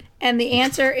one, and the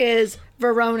answer is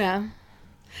Verona.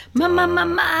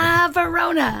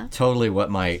 Verona. Totally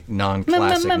what my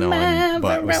non-classic knowing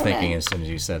but was Verona. thinking as soon as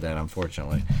you said that,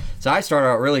 unfortunately. So I started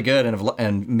out really good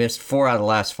and missed 4 out of the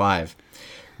last 5.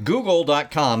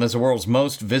 Google.com is the world's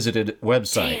most visited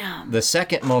website. Damn. The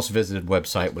second most visited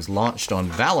website was launched on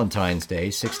Valentine's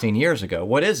Day 16 years ago.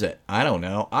 What is it? I don't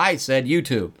know. I said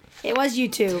YouTube. It was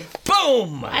YouTube.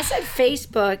 Boom! I said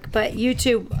Facebook, but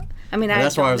YouTube. I mean,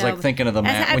 That's why I was don't like know. thinking of the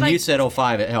map. I'd When like- you said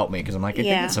 05, it helped me because I'm like, I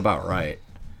Yeah. think it's about right.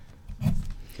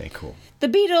 Okay, cool. The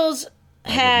Beatles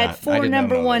had I 4 did not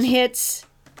number know 1 this. hits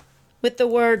with the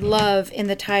word love in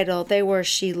the title. They were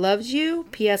She Loves You,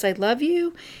 P.S. I Love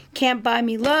You, Can't Buy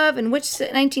Me Love, and which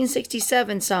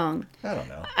 1967 song? I don't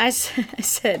know. I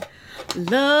said,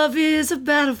 love is a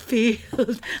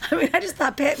battlefield. I mean, I just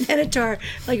thought Pat Benatar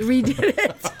like redid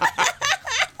it.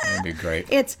 That'd be great.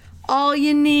 It's all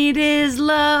you need is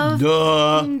love.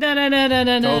 Duh. Da, da, da, da,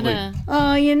 da, da, Totally. da.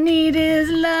 All you need is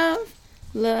love.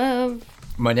 Love.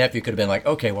 My nephew could have been like,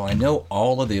 okay, well, I know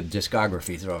all of the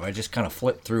discographies. So if I just kind of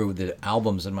flipped through the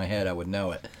albums in my head, I would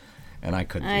know it. And I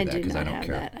couldn't I do that do because I not don't have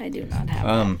care. that. I do not have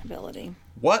that ability.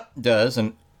 What does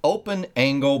an open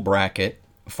angle bracket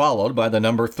followed by the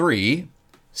number 3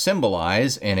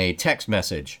 symbolize in a text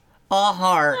message? A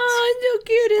heart. Oh, it's so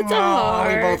cute. It's a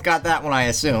heart. We both got that one, I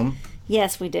assume.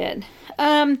 Yes, we did.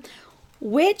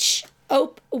 Which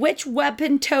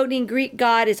weapon-toting Greek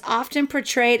god is often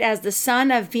portrayed as the son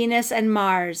of Venus and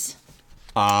Mars?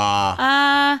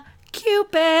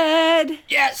 Cupid.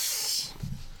 Yes!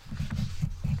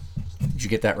 Did you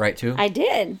get that right, too? I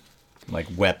did. Like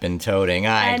weapon toting.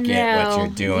 I know. get what you're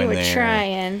doing you were there.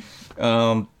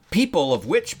 trying. People of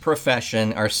which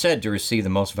profession are said to receive the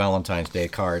most Valentine's Day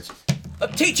cards? A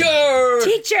teacher!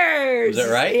 Teachers. Is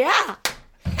that right? Yeah.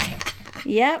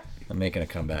 Yep. I'm making a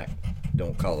comeback.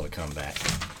 Don't call it a comeback.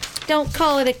 Don't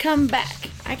call it a comeback.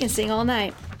 I can sing all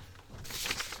night.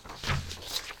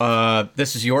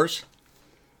 This is yours?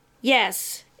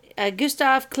 Yes.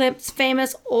 Gustav Klimt's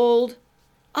famous old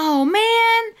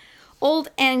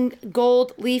and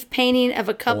gold leaf painting of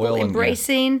a couple Oil and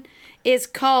embracing is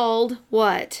called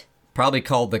what? Probably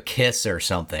called The Kiss or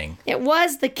something. It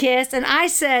was the kiss, and I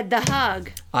said the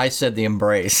hug. I said The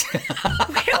Embrace. We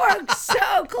were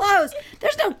so close.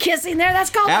 There's no kissing there. That's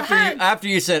called the hug. after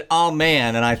you said, oh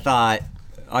man, and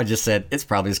I just said, it's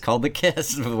probably just called The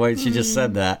Kiss, the way she just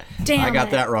said that. Damn I got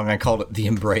it. that wrong. I called it The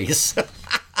Embrace.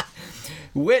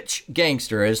 Which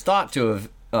gangster is thought to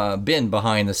have been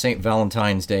behind the St.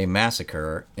 Valentine's Day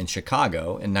Massacre in Chicago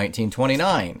in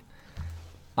 1929?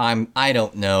 I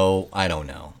don't know. I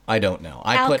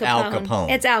put Al Capone.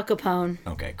 It's Al Capone.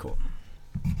 Okay, cool.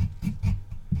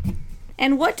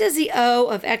 And what does the O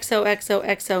of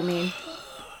XOXOXO mean?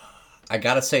 I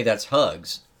gotta say that's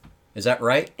hugs. Is that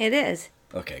right? It is.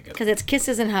 Okay, good. Because it's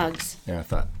kisses and hugs. Yeah, I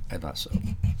thought so.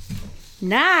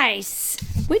 Nice.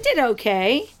 We did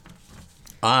okay.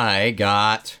 I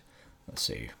got, let's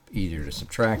see, easier to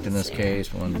subtract in this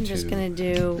case. One, I'm two, just going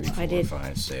to do, three, four, I did,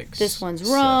 5, 6, this one's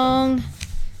 7, wrong.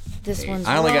 This 8. one's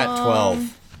I only wrong. got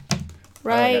 12.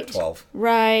 Right. I only got 12.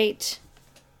 Right.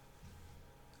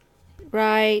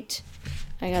 Right.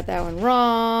 I got that one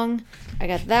wrong. I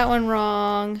got that one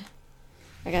wrong.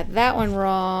 I got that one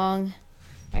wrong.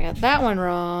 I got that one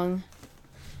wrong.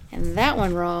 And that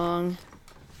one wrong.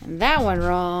 And that one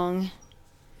wrong.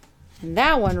 And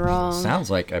that one wrong.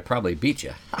 Sounds like I probably beat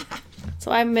you.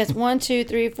 So I missed 1, 2,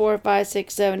 3, 4, 5,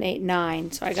 6, 7, 8,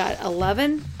 9. So I got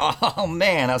 11. Oh,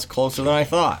 man, that's closer than I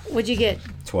thought. What'd you get?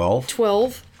 12.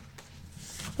 12.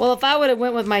 Well, if I would have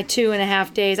went with my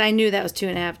 2.5 days, I knew that was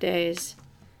 2.5 days.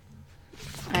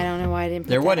 I don't know why I didn't put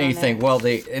There that wasn't on anything. there. Well,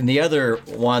 and the other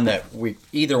one that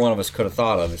either one of us could have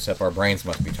thought of, except our brains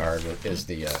must be tired, is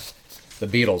the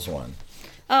Beatles one.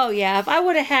 Oh, yeah. If I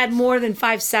would have had more than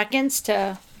 5 seconds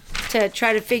to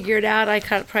try to figure it out, I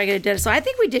probably could have did it. So I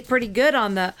think we did pretty good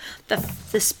on the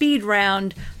speed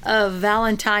round of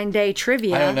Valentine Day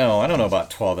trivia. I don't know about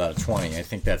 12 out of 20. I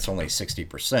think that's only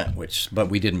 60%. But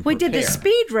we didn't. We did the prepare.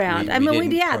 speed round. We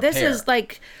didn't This prepare. is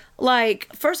like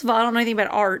first of all, I don't know anything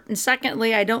about art, and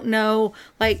secondly, I don't know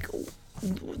like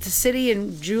the city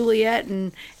and Juliet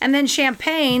and then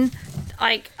Champagne.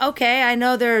 Like, okay, I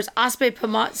know there's Aspe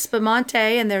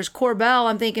Spumante and there's Corbel.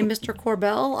 I'm thinking Mr.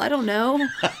 Corbel. I don't know.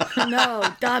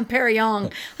 No, Dom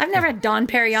Perignon. I've never had Dom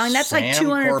Perignon. That's like Sam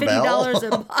 $250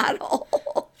 a bottle.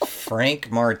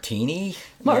 Frank Martini.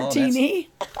 No, Martini.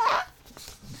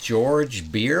 that's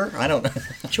George Beer. I don't know.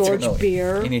 George I don't know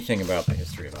Beer. anything about the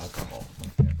history of alcohol.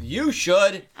 You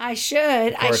should. I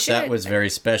should. Of course, that was very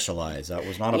specialized. That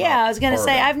was not about. Yeah, I was gonna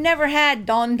say bourbon. I've never had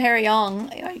Don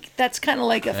Perignon. Like that's kind of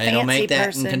like a They fancy don't make that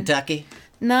person. in Kentucky.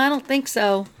 No, I don't think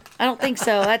so.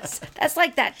 That's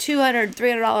like that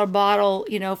 $200-$300 bottle,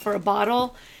 for a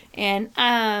bottle, and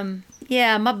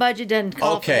yeah, my budget doesn't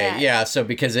call for that. Okay, yeah. So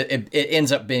because it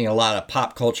ends up being a lot of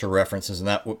pop culture references, and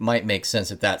that might make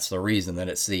sense if that's the reason that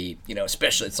it's the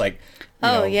especially it's like.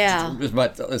 Yeah.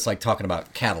 But it's like talking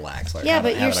about Cadillacs. Like Yeah,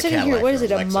 but you're sitting here. What is it?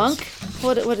 A Lexus. monk?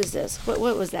 What is this? What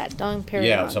was that? Don Perignon.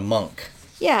 Yeah, it was a monk.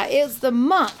 Yeah, it's the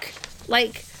monk.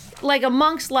 Like a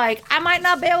monk's like, I might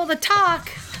not be able to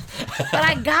talk, but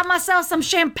I got myself some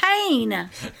champagne.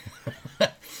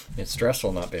 It's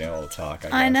stressful not being able to talk.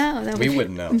 I know. We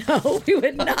wouldn't know. No, we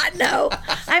would not know.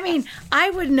 I mean, I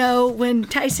would know when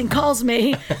Tyson calls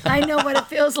me. I know what it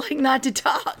feels like not to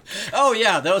talk. Oh,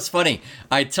 yeah, that was funny.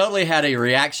 I totally had a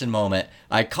reaction moment.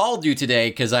 I called you today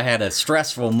because I had a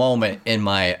stressful moment in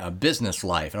my business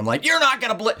life. And I'm like, you're not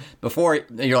going to before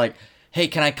you're like, hey,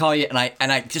 can I call you? And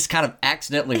I just kind of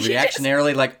accidentally,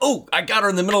 reactionarily, like, oh, I got her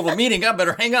in the middle of a meeting. I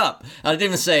better hang up. I didn't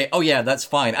even say, oh, yeah, that's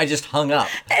fine. I just hung up.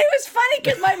 It was funny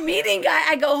because my meeting guy,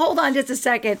 I go, hold on just a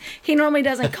second. He normally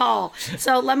doesn't call.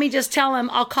 So let me just tell him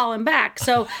I'll call him back.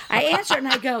 So I answer and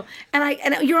I go,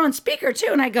 and you're on speaker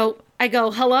too. And I go,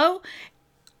 hello?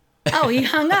 Oh, he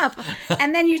hung up.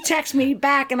 And then you text me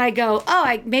back and I go,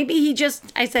 I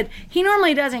said, he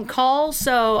normally doesn't call.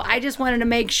 So I just wanted to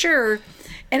make sure.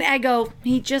 And I go,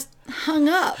 he just hung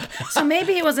up. So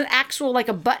maybe it was an actual, like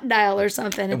a button dial or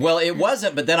something. Well, it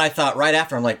wasn't, but then I thought right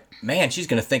after, I'm like, man, she's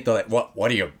going to think, though,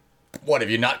 what have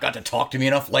you not got to talk to me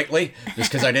enough lately? Just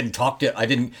because I didn't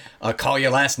call you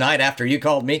last night after you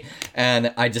called me.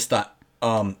 And I just thought,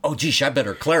 oh, geez, I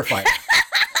better clarify it.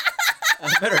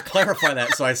 I better clarify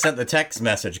that. So I sent the text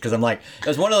message because I'm like, it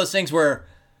was one of those things where,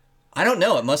 I don't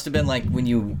know, it must have been like when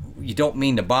you don't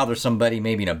mean to bother somebody,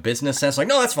 maybe in a business sense, like,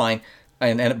 no, that's fine.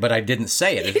 But I didn't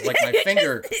say it. It's like my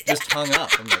finger just hung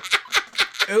up. I'm like,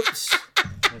 oops.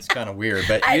 It's kind of weird,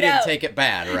 but you didn't take it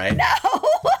bad, right? No.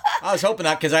 I was hoping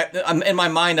not, because I'm in my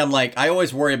mind, I'm like, I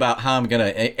always worry about how I'm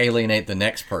going to alienate the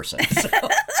next person. So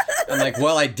I'm like,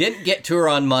 well, I didn't get to her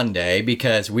on Monday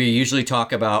because we usually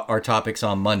talk about our topics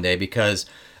on Monday because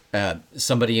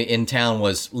somebody in town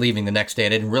was leaving the next day. I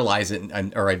didn't realize it,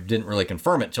 or I didn't really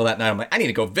confirm it till that night. I'm like, I need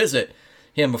to go visit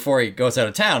him before he goes out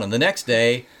of town. And the next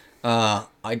day,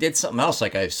 I did something else.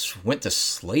 Like I went to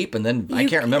sleep, and then I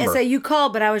can't remember. So you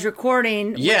called, but I was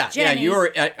recording. Yeah, with Jenny, you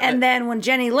were. And then when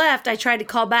Jenny left, I tried to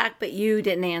call back, but you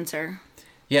didn't answer.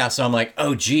 Yeah, so I'm like,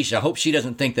 oh, geez, I hope she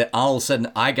doesn't think that all of a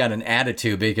sudden I got an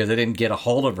attitude because I didn't get a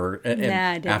hold of her.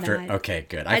 Nah, I did not. Okay,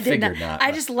 good. I figured not.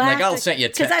 I just laughed. Like, I'll send you a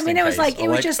text. Because, I mean, it was like,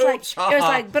 oops, it was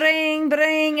like, bring,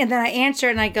 bring. And then I answered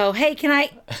and I go, hey, can I?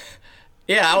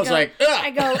 Yeah, I was like, ugh.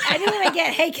 I go, I didn't even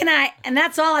get, hey, can I? And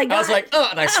that's all I got. I was like, ugh,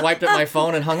 and I swiped at my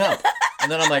phone and hung up.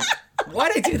 And then I'm like,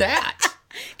 why'd I do that?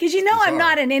 Because I'm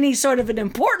not in any sort of an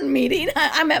important meeting.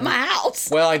 I'm at my house.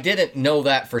 Well, I didn't know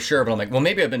that for sure, but I'm like, well,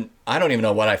 maybe I don't even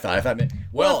know what I thought. I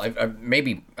thought,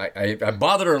 maybe I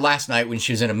bothered her last night when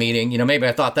she was in a meeting. Maybe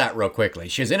I thought that real quickly.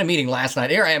 She was in a meeting last night.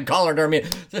 Here I am calling her to me.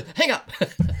 Hang up.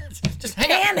 Just hang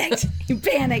Panicked. up. You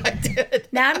panicked. I did.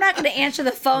 Now, I'm not going to answer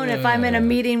the phone if I'm in a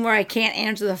meeting where I can't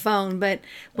answer the phone. But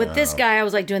with this guy, I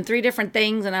was like doing 3 different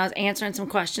things, and I was answering some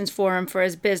questions for him for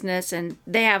his business. And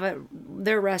they have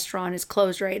their restaurant is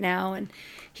closed right now, and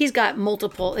he's got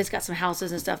some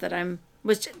houses and stuff that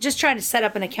was just trying to set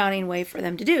up an accounting way for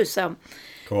them to do. So,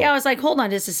 Cool. Yeah, I was like, hold on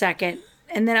just a second.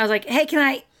 And then I was like, hey, can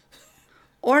I...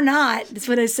 Or not. That's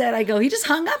what I said. I go, he just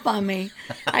hung up on me.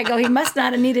 I go, he must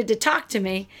not have needed to talk to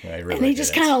me. Yeah, really and he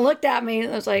just kind of looked at me. I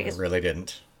was like, I really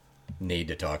didn't need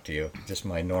to talk to you. Just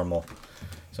my normal,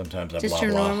 sometimes I just blah,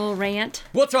 your blah. normal rant.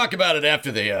 We'll talk about it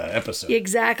after the episode.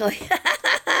 Exactly.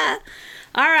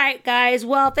 All right, guys.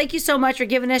 Well, thank you so much for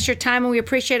giving us your time, and we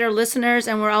appreciate our listeners,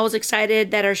 and we're always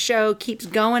excited that our show keeps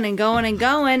going and going and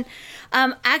going.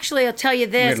 Actually, I'll tell you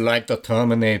this. We're like the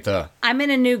Terminator. I'm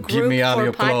in a new Give group me all for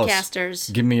your podcasters. clothes.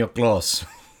 Give me your clothes.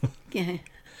 Yeah.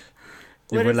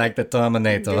 You were like the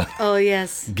Terminator. Oh,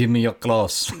 yes. Give me your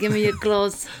clothes. Give me your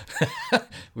clothes.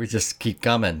 We just keep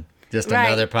coming. Just Right.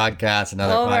 another podcast,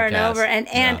 another Over podcast. and over.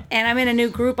 And I'm in a new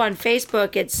group on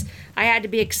Facebook. I had to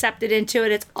be accepted into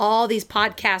it. It's all these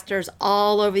podcasters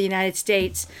all over the United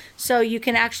States. So you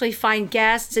can actually find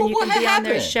guests and Well, you can what be on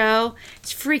their happened? show.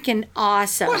 It's freaking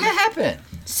awesome. What happened?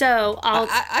 So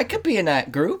I could be in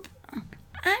that group.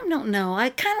 I don't know. I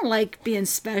kind of like being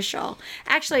special.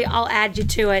 Actually, I'll add you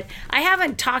to it. I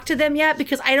haven't talked to them yet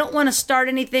because I don't want to start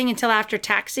anything until after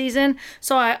tax season.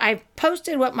 So I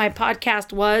posted what my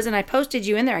podcast was, and I posted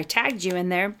you in there. I tagged you in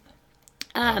there.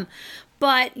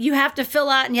 But you have to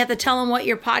fill out and you have to tell them what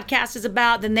your podcast is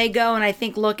about. Then they go and I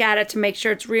think look at it to make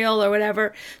sure it's real or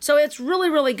whatever. So it's really,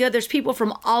 really good. There's people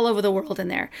from all over the world in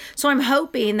there. So I'm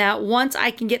hoping that once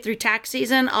I can get through tax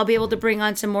season, I'll be able to bring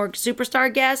on some more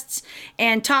superstar guests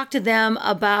and talk to them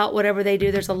about whatever they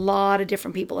do. There's a lot of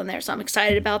different people in there. So I'm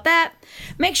excited about that.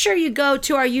 Make sure you go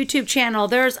to our YouTube channel.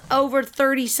 There's over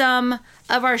 30 some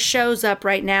of our shows up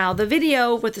right now. The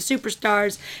video with the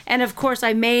superstars, and of course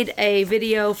I made a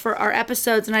video for our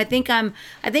episodes, and I think I've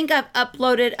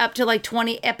uploaded up to like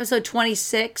episode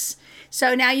 26.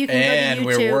 So now you can go to YouTube. And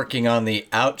we're working on the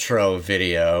outro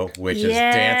video, which is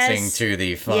dancing to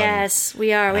the fun. Yes,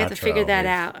 we are. We have to outro. figure that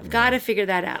out. I've got to figure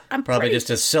that out. I'm Probably just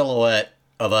a silhouette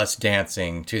of us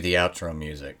dancing to the outro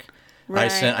music.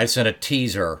 Right. I sent a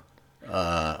teaser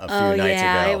a few nights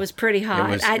ago. It was pretty hot.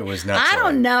 It was nuts. I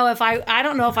don't know if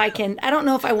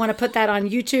I want to put that on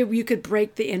YouTube. You could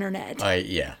break the internet.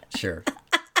 Yeah, sure.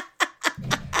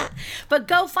 But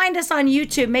go find us on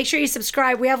YouTube. Make sure you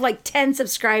subscribe. We have like 10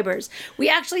 subscribers. We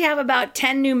actually have about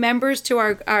 10 new members to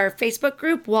our Facebook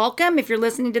group. Welcome. If you're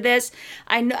listening to this,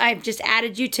 I've just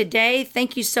added you today.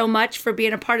 Thank you so much for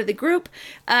being a part of the group.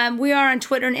 We are on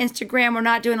Twitter and Instagram. We're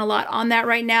not doing a lot on that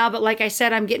right now. But like I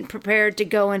said, I'm getting prepared to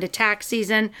go into tax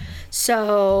season.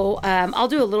 So I'll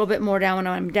do a little bit more down when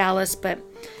I'm in Dallas. But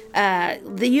the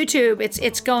YouTube,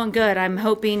 it's going good. I'm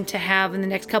hoping to have in the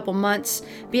next couple months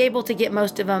be able to get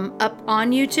most of them up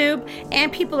on YouTube,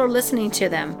 and people are listening to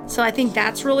them. So I think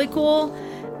that's really cool.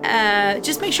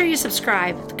 Just make sure you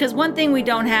subscribe, because one thing we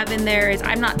don't have in there is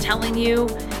I'm not telling you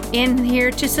in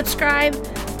here to subscribe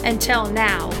until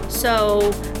now.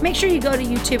 So make sure you go to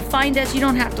YouTube, find us. You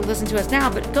don't have to listen to us now,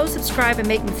 but go subscribe and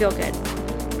make me feel good.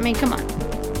 I mean, come on,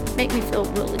 make me feel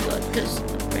really good, because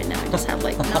right now I just have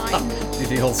like 9. Do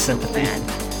the old sympathy. Bad.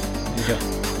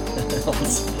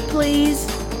 Please.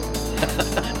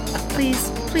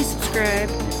 Please subscribe.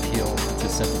 Appeal to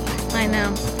sympathy. I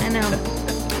know.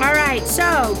 All right,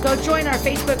 so go join our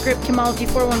Facebook group, Chemology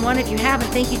 411. If you haven't,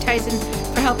 thank you, Tyson,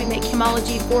 for helping make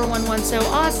Chemology 411 so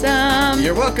awesome.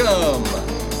 You're welcome.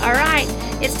 All right,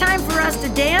 it's time for us to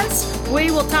dance.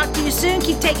 We will talk to you soon.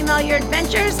 Keep taking all your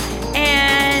adventures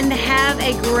and have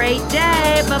a great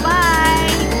day.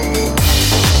 Bye-bye.